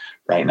holidays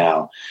right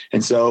now.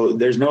 And so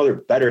there's no other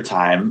better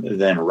time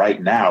than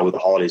right now with the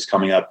holidays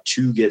coming up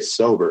to get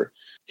sober.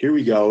 Here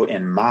we go.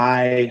 In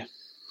my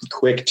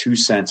quick 2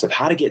 cents of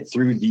how to get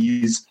through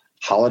these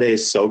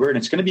holidays sober. And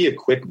it's going to be a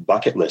quick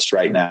bucket list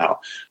right now.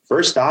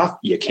 First off,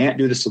 you can't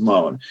do this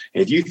alone.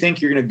 And if you think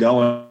you're going to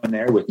go in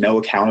there with no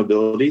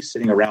accountability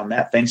sitting around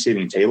that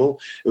Thanksgiving table,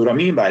 what I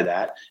mean by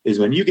that is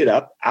when you get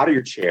up out of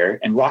your chair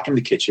and walk in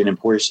the kitchen and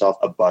pour yourself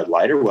a Bud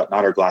Light or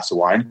whatnot, or a glass of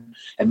wine,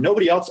 and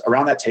nobody else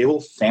around that table,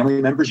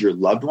 family members, your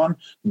loved one,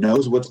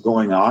 knows what's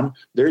going on,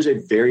 there's a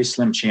very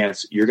slim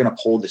chance you're going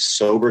to pull the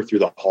sober through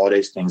the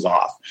holidays things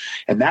off.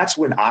 And that's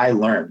when I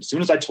learned. As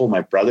soon as I told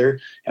my brother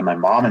and my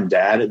mom and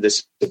dad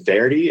the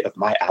severity of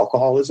my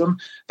alcoholism,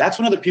 that's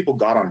when other people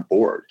got on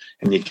board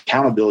and the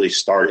accountability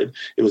started.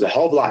 It was a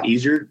hell of a lot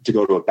easier to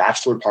go to a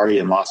bachelor party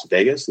in Las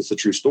Vegas. This is a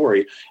true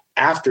story.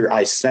 After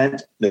I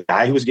sent the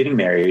guy who was getting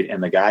married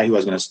and the guy who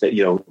was going to stay,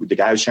 the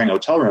guy who was sharing a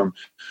hotel room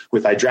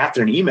with, I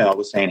drafted an email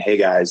with saying, hey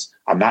guys,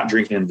 I'm not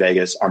drinking in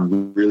Vegas.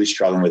 I'm really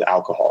struggling with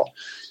alcohol.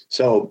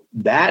 So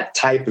that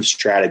type of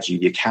strategy,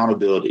 the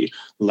accountability,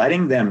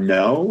 letting them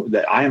know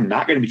that I am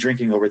not going to be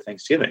drinking over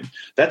Thanksgiving.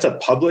 That's a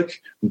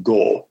public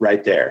goal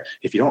right there.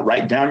 If you don't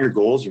write down your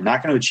goals, you're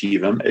not going to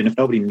achieve them. And if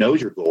nobody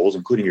knows your goals,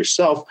 including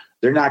yourself,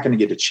 they're not going to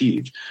get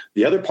achieved.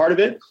 The other part of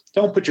it,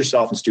 don't put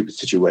yourself in stupid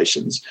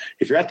situations.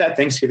 If you're at that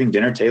Thanksgiving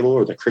dinner table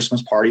or the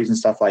Christmas parties and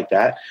stuff like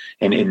that,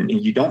 and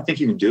you don't think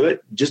you can do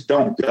it, just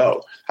don't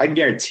go. I can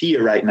guarantee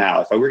you right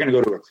now, if I were going to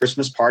go to a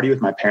Christmas party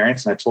with my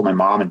parents and I told my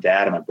mom and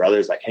dad and my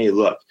brothers, like, hey,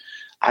 look,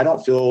 I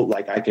don't feel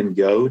like I can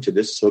go to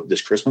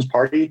this Christmas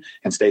party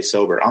and stay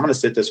sober. I'm going to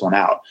sit this one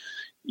out.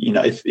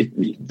 If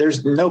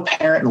there's no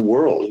parent in the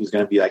world who's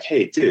going to be like,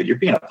 hey, dude, you're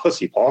being a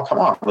pussy, Paul. Come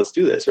on, let's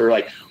do this. Or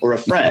a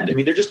friend. I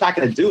mean, they're just not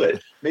going to do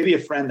it. Maybe a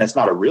friend that's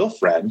not a real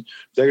friend.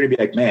 They're going to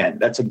be like, man,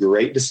 that's a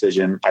great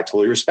decision. I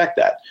totally respect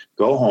that.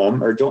 Go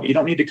home, or you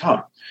don't need to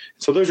come.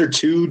 So those are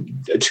two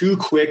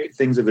quick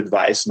things of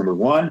advice. Number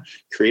one,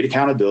 create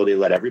accountability.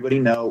 Let everybody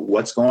know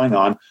what's going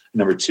on.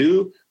 Number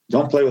two,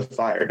 don't play with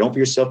fire. Don't put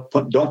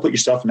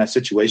yourself in that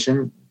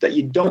situation that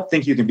you don't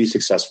think you can be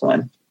successful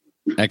in.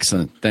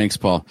 Excellent. Thanks,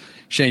 Paul.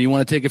 Shane, you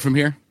want to take it from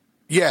here?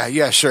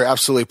 Yeah, sure.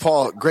 Absolutely.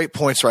 Paul, great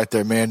points right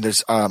there, man.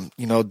 There's,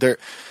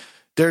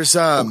 there's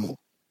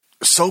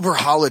sober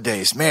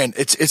holidays, man.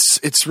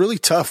 It's really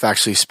tough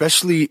actually,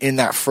 especially in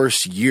that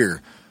first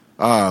year.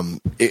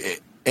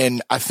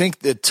 And I think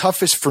the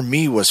toughest for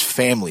me was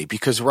family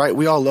because, right,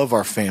 we all love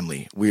our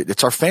family.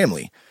 It's our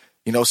family,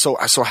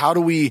 so how do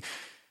we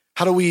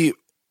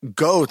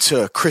go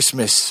to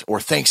Christmas or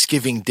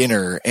Thanksgiving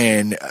dinner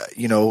and,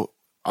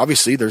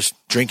 obviously there's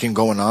drinking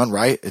going on,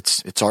 right?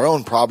 It's our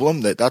own problem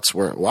that's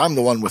where, I'm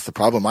the one with the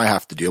problem. I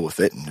have to deal with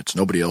it and it's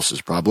nobody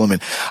else's problem.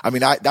 And I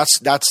mean,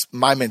 that's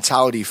my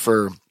mentality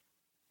for,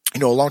 a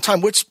long time,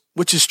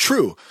 which is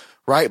true.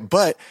 Right.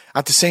 But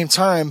at the same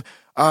time,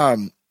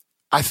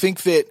 I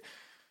think that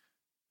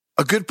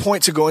a good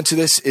point to go into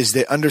this is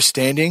that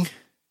understanding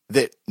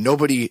that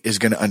nobody is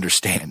going to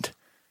understand,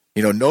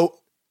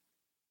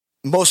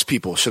 most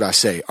people, should I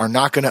say, are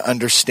not going to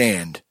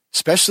understand,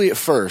 especially at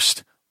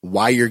first,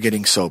 why you're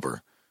getting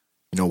sober,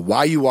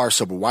 why you are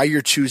sober, why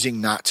you're choosing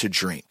not to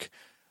drink.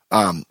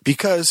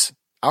 Because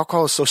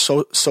alcohol is so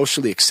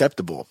socially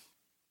acceptable.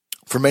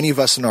 For many of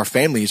us in our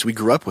families, we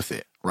grew up with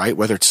it, right?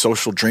 Whether it's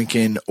social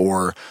drinking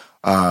or,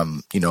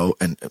 and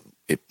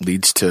it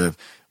leads to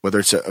whether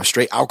it's a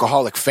straight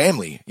alcoholic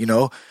family,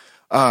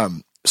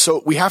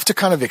 so we have to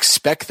kind of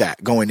expect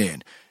that going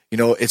in.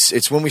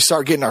 It's when we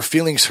start getting our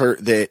feelings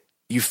hurt that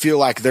you feel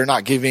like they're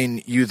not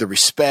giving you the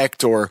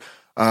respect or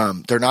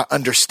they're not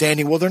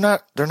understanding. Well, they're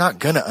not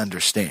going to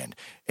understand.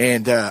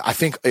 And I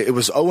think it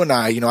was O and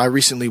I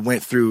recently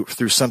went through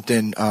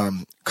something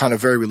kind of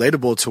very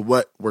relatable to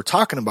what we're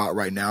talking about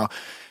right now.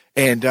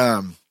 And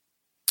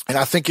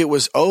I think it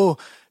was O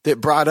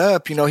that brought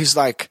up, he's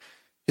like,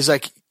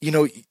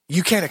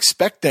 you can't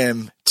expect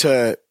them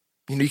to,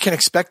 you can't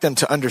expect them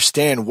to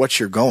understand what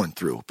you're going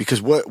through,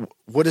 because what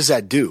does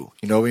that do?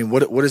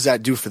 What does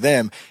that do for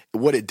them?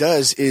 What it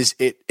does is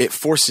it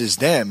forces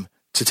them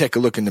to take a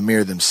look in the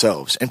mirror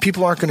themselves, and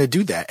people aren't going to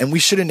do that. And we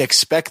shouldn't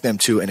expect them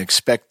to, and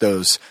expect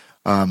those,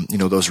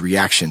 those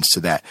reactions to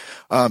that.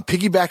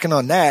 Piggybacking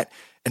on that,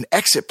 an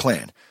exit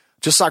plan.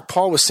 Just like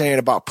Paul was saying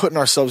about putting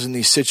ourselves in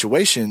these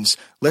situations,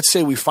 let's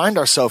say we find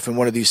ourselves in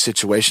one of these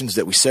situations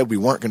that we said we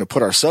weren't going to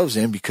put ourselves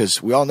in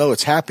because we all know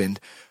it's happened.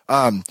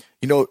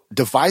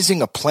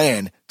 Devising a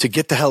plan to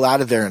get the hell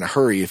out of there in a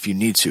hurry if you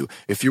need to.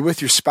 If you're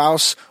with your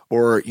spouse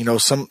or,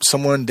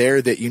 someone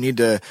there that you need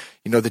to,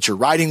 that you're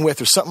riding with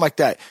or something like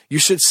that, you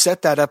should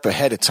set that up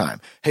ahead of time.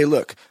 Hey,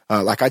 look,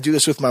 like I do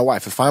this with my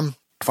wife. If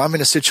I'm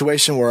in a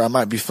situation where I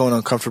might be feeling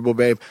uncomfortable,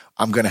 babe,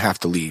 I'm going to have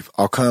to leave.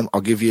 I'll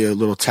give you a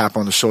little tap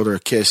on the shoulder, a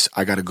kiss.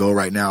 I got to go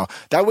right now.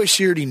 That way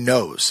she already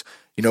knows,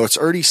 it's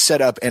already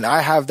set up, and I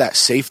have that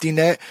safety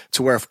net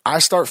to where if I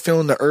start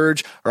feeling the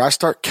urge or I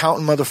start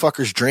counting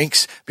motherfuckers'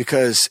 drinks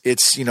because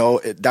it's,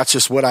 that's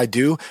just what I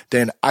do,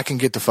 then I can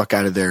get the fuck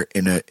out of there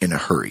in a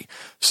hurry.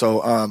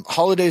 So,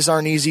 holidays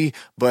aren't easy,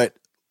 but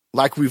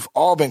like we've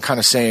all been kind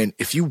of saying,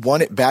 if you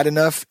want it bad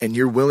enough and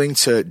you're willing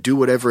to do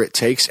whatever it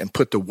takes and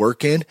put the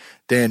work in,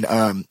 then,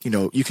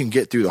 you can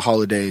get through the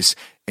holidays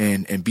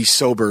and be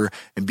sober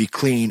and be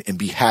clean and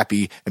be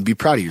happy and be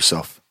proud of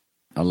yourself.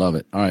 I love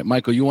it. All right,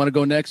 Michael, you want to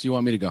go next? You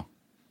want me to go?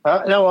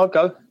 No, I'll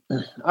go.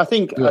 I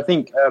think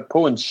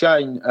Paul and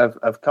Shane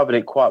have covered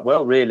it quite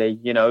well, really.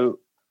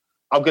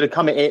 I'm going to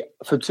come at it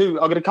I'm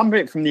going to come at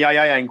it from the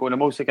AA angle, and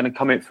I'm also going to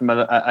come at it from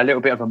a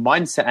little bit of a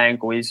mindset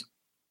angle. Is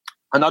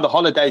I know the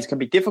holidays can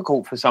be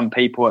difficult for some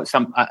people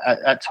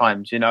at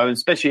times,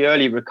 especially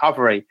early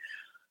recovery.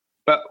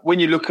 But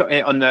when you look at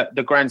it on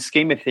the grand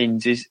scheme of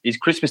things, is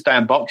Christmas Day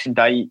and Boxing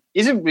Day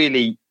isn't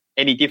really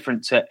any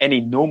different to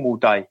any normal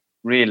day,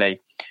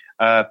 really.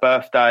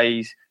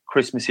 Birthdays,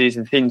 Christmases,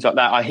 and things like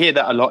that. I hear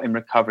that a lot in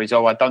recoveries.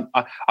 I don't think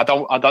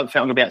I'm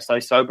going to be able to stay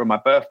sober on my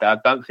birthday. I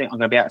don't think I'm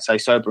going to be able to stay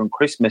sober on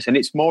Christmas. And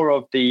it's more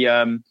of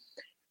the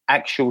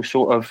actual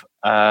sort of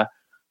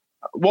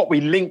what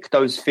we link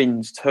those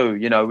things to.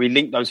 We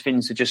link those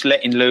things to just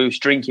letting loose,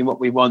 drinking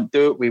what we want,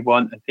 do what we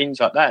want, and things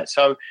like that.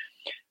 So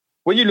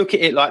when you look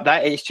at it like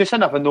that, it's just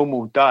another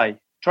normal day.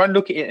 Try and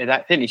look at it as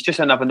that thing. It's just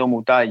another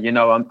normal day.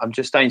 I'm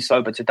just staying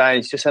sober today.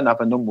 It's just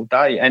another normal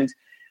day. And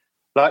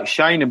like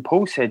Shane and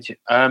Paul said,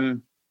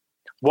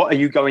 what are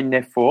you going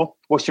there for?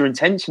 What's your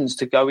intentions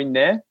to go in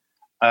there?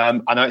 I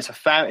know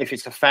if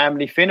it's a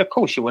family thing, of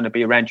course you want to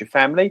be around your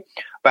family,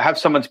 but have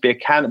someone to be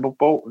accountable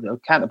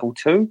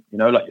to,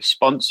 like your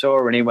sponsor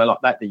or anywhere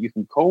like that you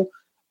can call.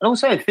 And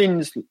also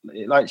things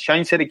like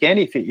Shane said again,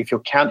 if you're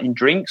counting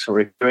drinks or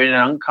if you're in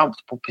an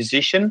uncomfortable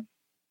position,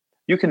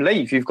 you can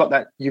leave. You've got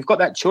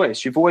that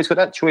choice. You've always got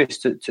that choice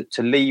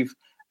to leave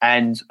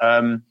and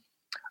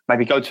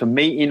maybe go to a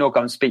meeting or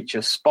go and speak to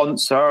your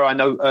sponsor. I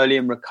know early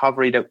in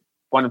recovery that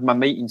one of my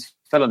meetings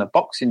fell on a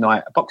Boxing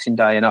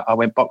Day, and I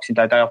went Boxing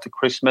Day after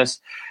Christmas.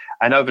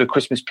 And over the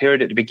Christmas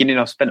period at the beginning,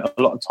 I spent a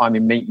lot of time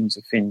in meetings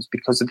of things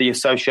because of the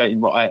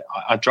associating. I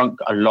drank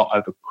a lot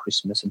over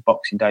Christmas and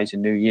Boxing Days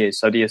and New Year's,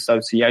 so the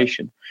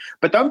association.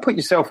 But don't put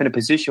yourself in a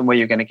position where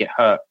you're going to get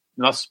hurt.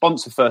 And our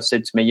sponsor first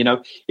said to me,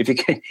 if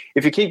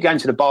you keep going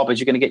to the barbers,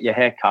 you're going to get your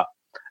hair cut.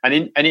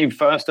 And in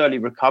first early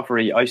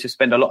recovery, I used to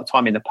spend a lot of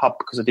time in the pub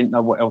because I didn't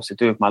know what else to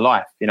do with my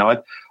life.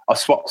 I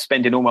swapped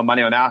spending all my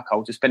money on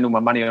alcohol to spend all my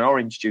money on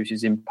orange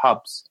juices in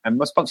pubs. And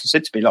my sponsor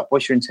said to me,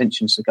 what's your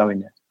intentions to go in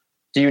there?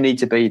 Do you need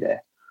to be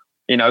there?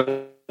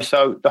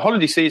 So the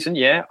holiday season,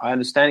 yeah, I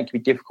understand it can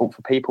be difficult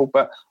for people,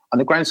 but on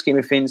the grand scheme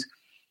of things,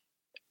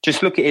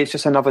 just look at it. It's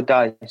just another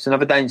day. It's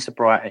another day in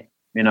sobriety.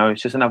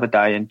 It's just another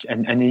day and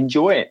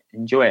enjoy it.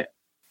 Enjoy it.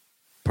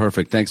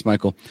 Perfect. Thanks,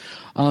 Michael.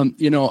 I'll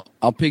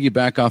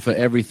piggyback off of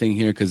everything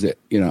here because,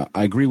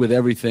 I agree with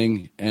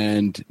everything.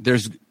 And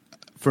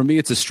for me,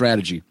 it's a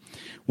strategy.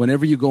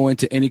 Whenever you go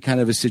into any kind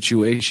of a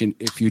situation,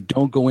 if you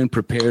don't go in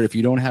prepared, if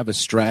you don't have a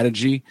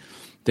strategy,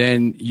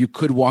 then you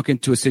could walk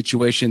into a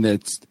situation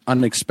that's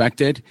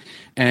unexpected.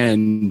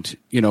 And,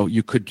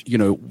 you could,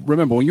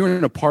 remember when you're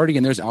in a party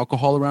and there's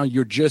alcohol around,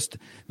 you're just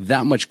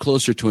that much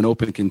closer to an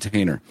open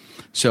container.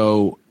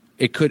 So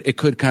it could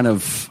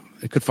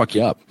fuck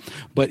you up.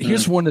 But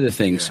here's one of the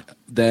things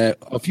that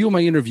a few of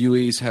my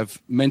interviewees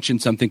have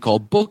mentioned something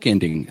called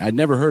bookending. I'd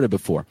never heard it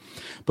before.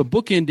 But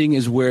bookending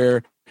is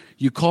where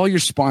you call your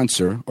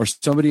sponsor or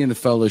somebody in the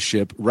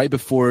fellowship right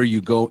before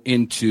you go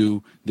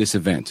into this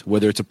event,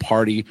 whether it's a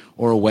party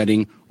or a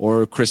wedding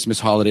or a Christmas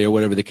holiday or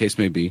whatever the case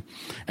may be.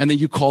 And then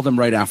you call them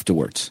right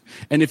afterwards.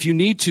 And if you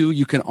need to,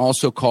 you can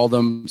also call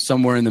them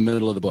somewhere in the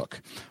middle of the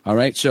book. All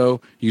right.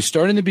 So you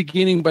start in the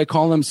beginning by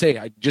calling them, say,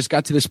 I just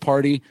got to this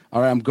party.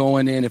 All right, I'm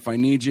going in. If I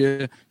need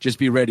you, just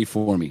be ready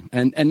for me.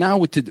 And now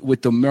with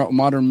the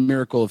modern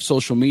miracle of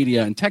social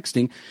media and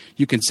texting,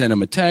 you can send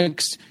them a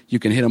text. You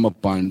can hit them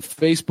up on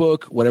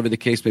Facebook, whatever the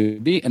case may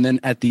be. And then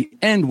at the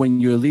end, when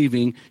you're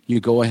leaving, you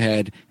go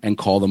ahead and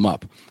call them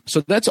up.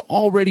 So that's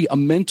already a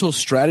mental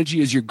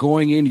strategy. As you're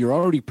going in, you're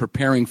already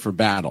preparing for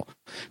battle.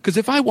 Because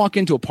if I walk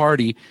into a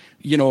party,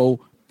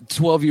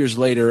 12 years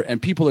later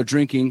and people are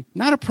drinking,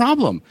 not a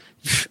problem.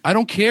 I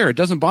don't care. It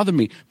doesn't bother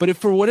me. But if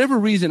for whatever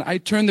reason I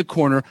turn the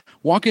corner,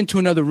 walk into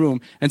another room,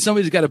 and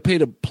somebody's got a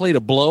plate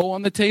of blow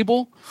on the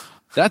table,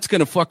 that's going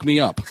to fuck me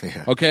up.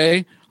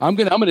 Okay? I'm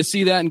going to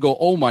see that and go,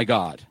 "Oh my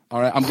God." All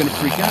right, I'm going to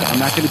freak out. I'm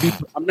not going to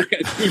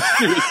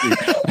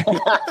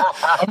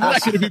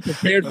be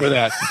prepared for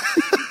that.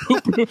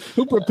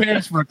 Who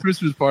prepares for a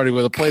Christmas party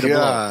with a plate of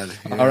blow?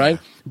 Yeah. All right.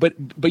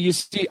 But you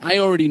see, I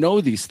already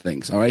know these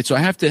things. All right. So I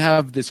have to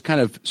have this kind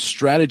of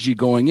strategy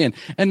going in.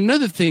 And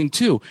another thing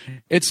too,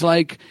 it's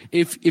like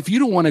if you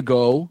don't want to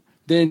go,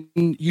 then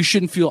you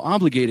shouldn't feel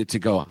obligated to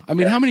go. I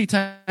mean, how many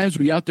times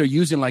were you out there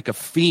using like a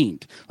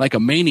fiend, like a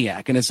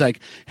maniac? And it's like,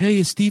 "Hey,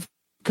 is Steve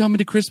coming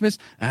to Christmas?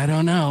 I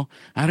don't know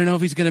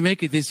if he's going to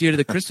make it this year to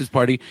the Christmas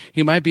party.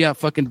 He might be out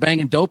fucking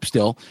banging dope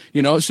still,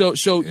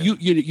 So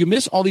you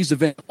miss all these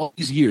events, all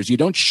these years. You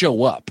don't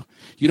show up.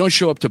 You don't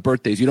show up to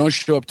birthdays. You don't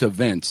show up to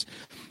events.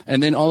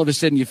 And then all of a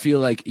sudden you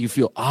feel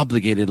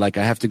obligated, like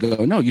I have to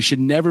go. No, you should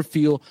never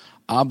feel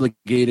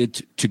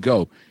obligated to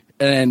go.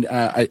 And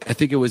I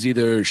think it was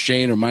either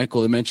Shane or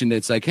Michael that mentioned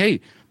it's like, hey,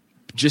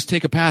 just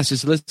take a pass.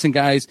 Just listen,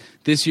 guys,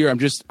 this year I'm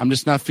just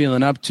not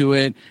feeling up to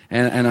it,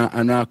 and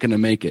I'm not going to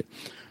make it.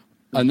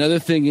 Another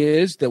thing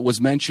that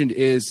was mentioned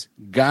is,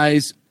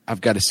 guys,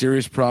 I've got a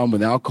serious problem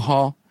with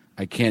alcohol.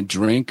 I can't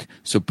drink,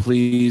 so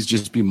please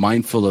just be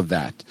mindful of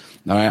that.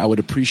 All right, I would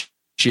appreciate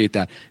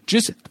that.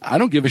 I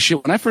don't give a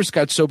shit. When I first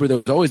got sober, there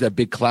was always that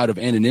big cloud of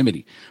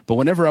anonymity. But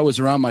whenever I was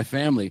around my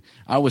family,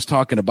 I was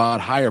talking about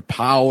higher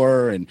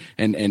power and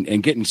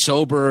getting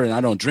sober, and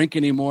I don't drink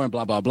anymore and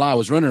blah, blah, blah. I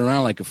was running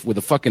around like with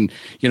a fucking,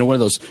 one of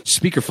those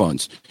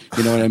speakerphones.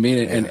 You know what I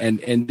mean?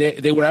 And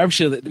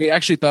they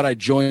actually thought I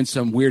joined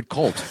some weird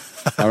cult.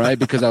 All right,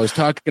 because I was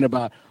talking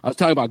about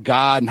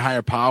God and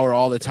higher power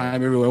all the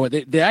time everywhere.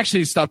 They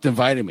actually stopped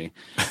inviting me.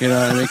 You know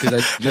what I mean?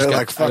 Because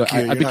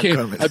I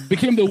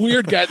became the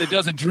weird guy that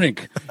doesn't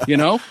drink.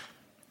 Yeah.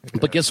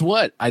 But guess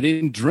what? I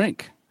didn't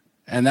drink.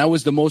 And that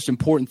was the most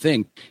important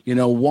thing.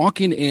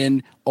 Walking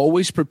in,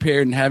 always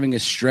prepared and having a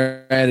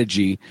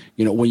strategy,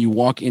 when you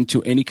walk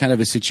into any kind of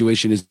a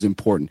situation is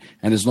important.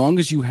 And as long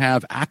as you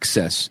have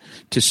access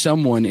to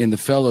someone in the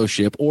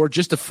fellowship or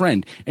just a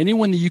friend,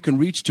 anyone that you can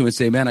reach to and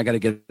say, "Man, I got to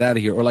get out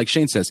of here." Or like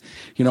Shane says,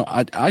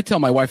 I tell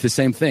my wife the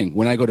same thing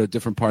when I go to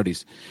different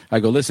parties. I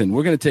go, "Listen,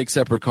 we're going to take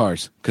separate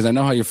cars because I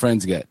know how your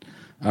friends get.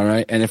 All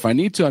right. And if I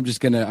need to, I'm just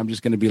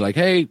gonna be like,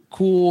 "Hey,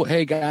 cool.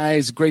 Hey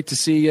guys, great to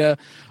see you.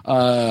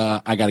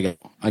 I gotta go.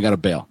 I gotta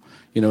bail."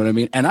 You know what I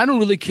mean? And I don't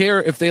really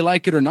care if they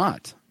like it or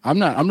not.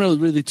 I'm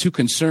really too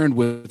concerned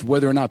with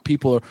whether or not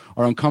people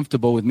are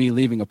uncomfortable with me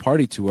leaving a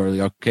party too early.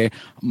 Okay.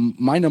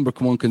 My number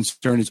one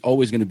concern is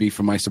always going to be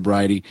for my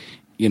sobriety,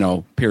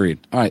 period.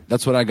 All right.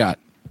 That's what I got.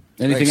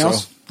 Anything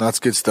else? That's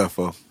good stuff,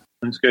 Bo.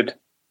 That's good.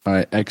 All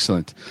right,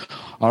 excellent.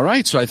 All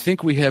right, so I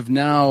think we have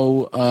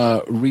now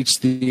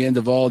reached the end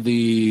of all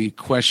the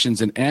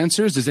questions and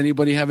answers. Does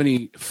anybody have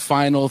any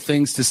final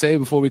things to say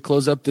before we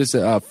close up this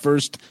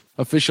first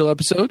official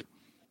episode?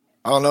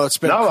 I don't know. It's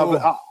been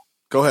cool.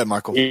 Go ahead,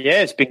 Michael.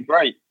 Yeah, it's been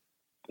great.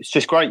 It's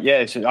just great.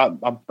 Yeah,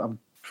 I'm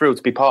thrilled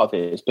to be part of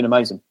it. It's been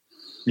amazing.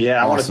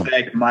 Yeah, I want to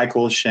thank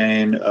Michael,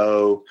 Shane,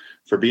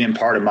 for being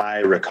part of my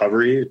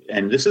recovery.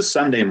 And this is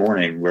Sunday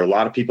morning where a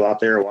lot of people out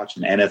there are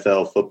watching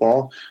NFL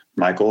football.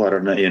 Michael, I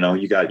don't know,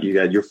 you got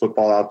your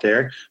football out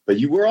there, but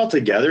we're all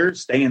together,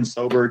 staying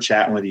sober,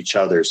 chatting with each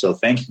other. So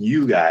thank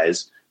you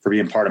guys for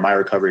being part of my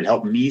recovery and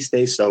help me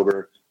stay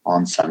sober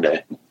on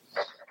Sunday.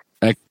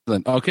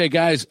 Excellent. Okay,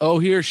 guys.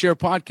 Here, Share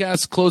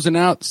Podcast, closing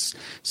out,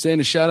 saying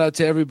a shout out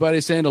to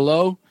everybody, saying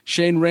hello.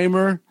 Shane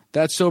Raymer,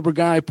 That Sober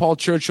Guy, Paul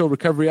Churchill,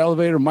 Recovery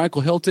Elevator,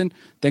 Michael Hilton.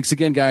 Thanks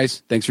again,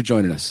 guys. Thanks for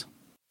joining us.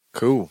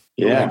 Cool.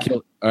 Yeah.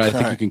 All right, I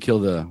think you can kill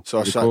the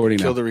recording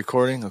now. Kill the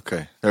recording?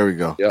 Okay, there we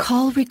go. Yep.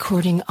 Call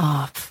recording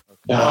off.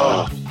 Do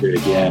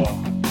it again.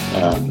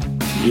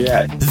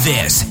 Yeah.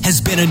 This has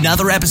been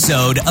another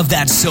episode of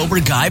That Sober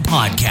Guy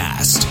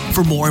podcast.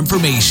 For more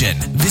information,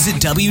 visit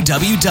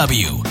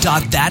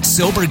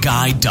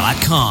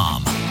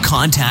www.thatsoberguy.com.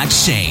 Contact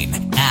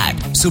Shane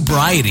at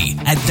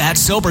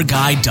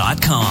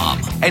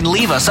sobriety@thatsoberguy.com and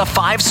leave us a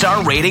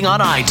 5-star rating on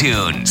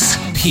iTunes.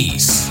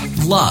 Peace,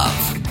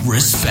 love,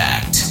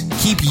 respect.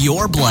 Keep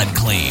your blood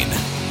clean.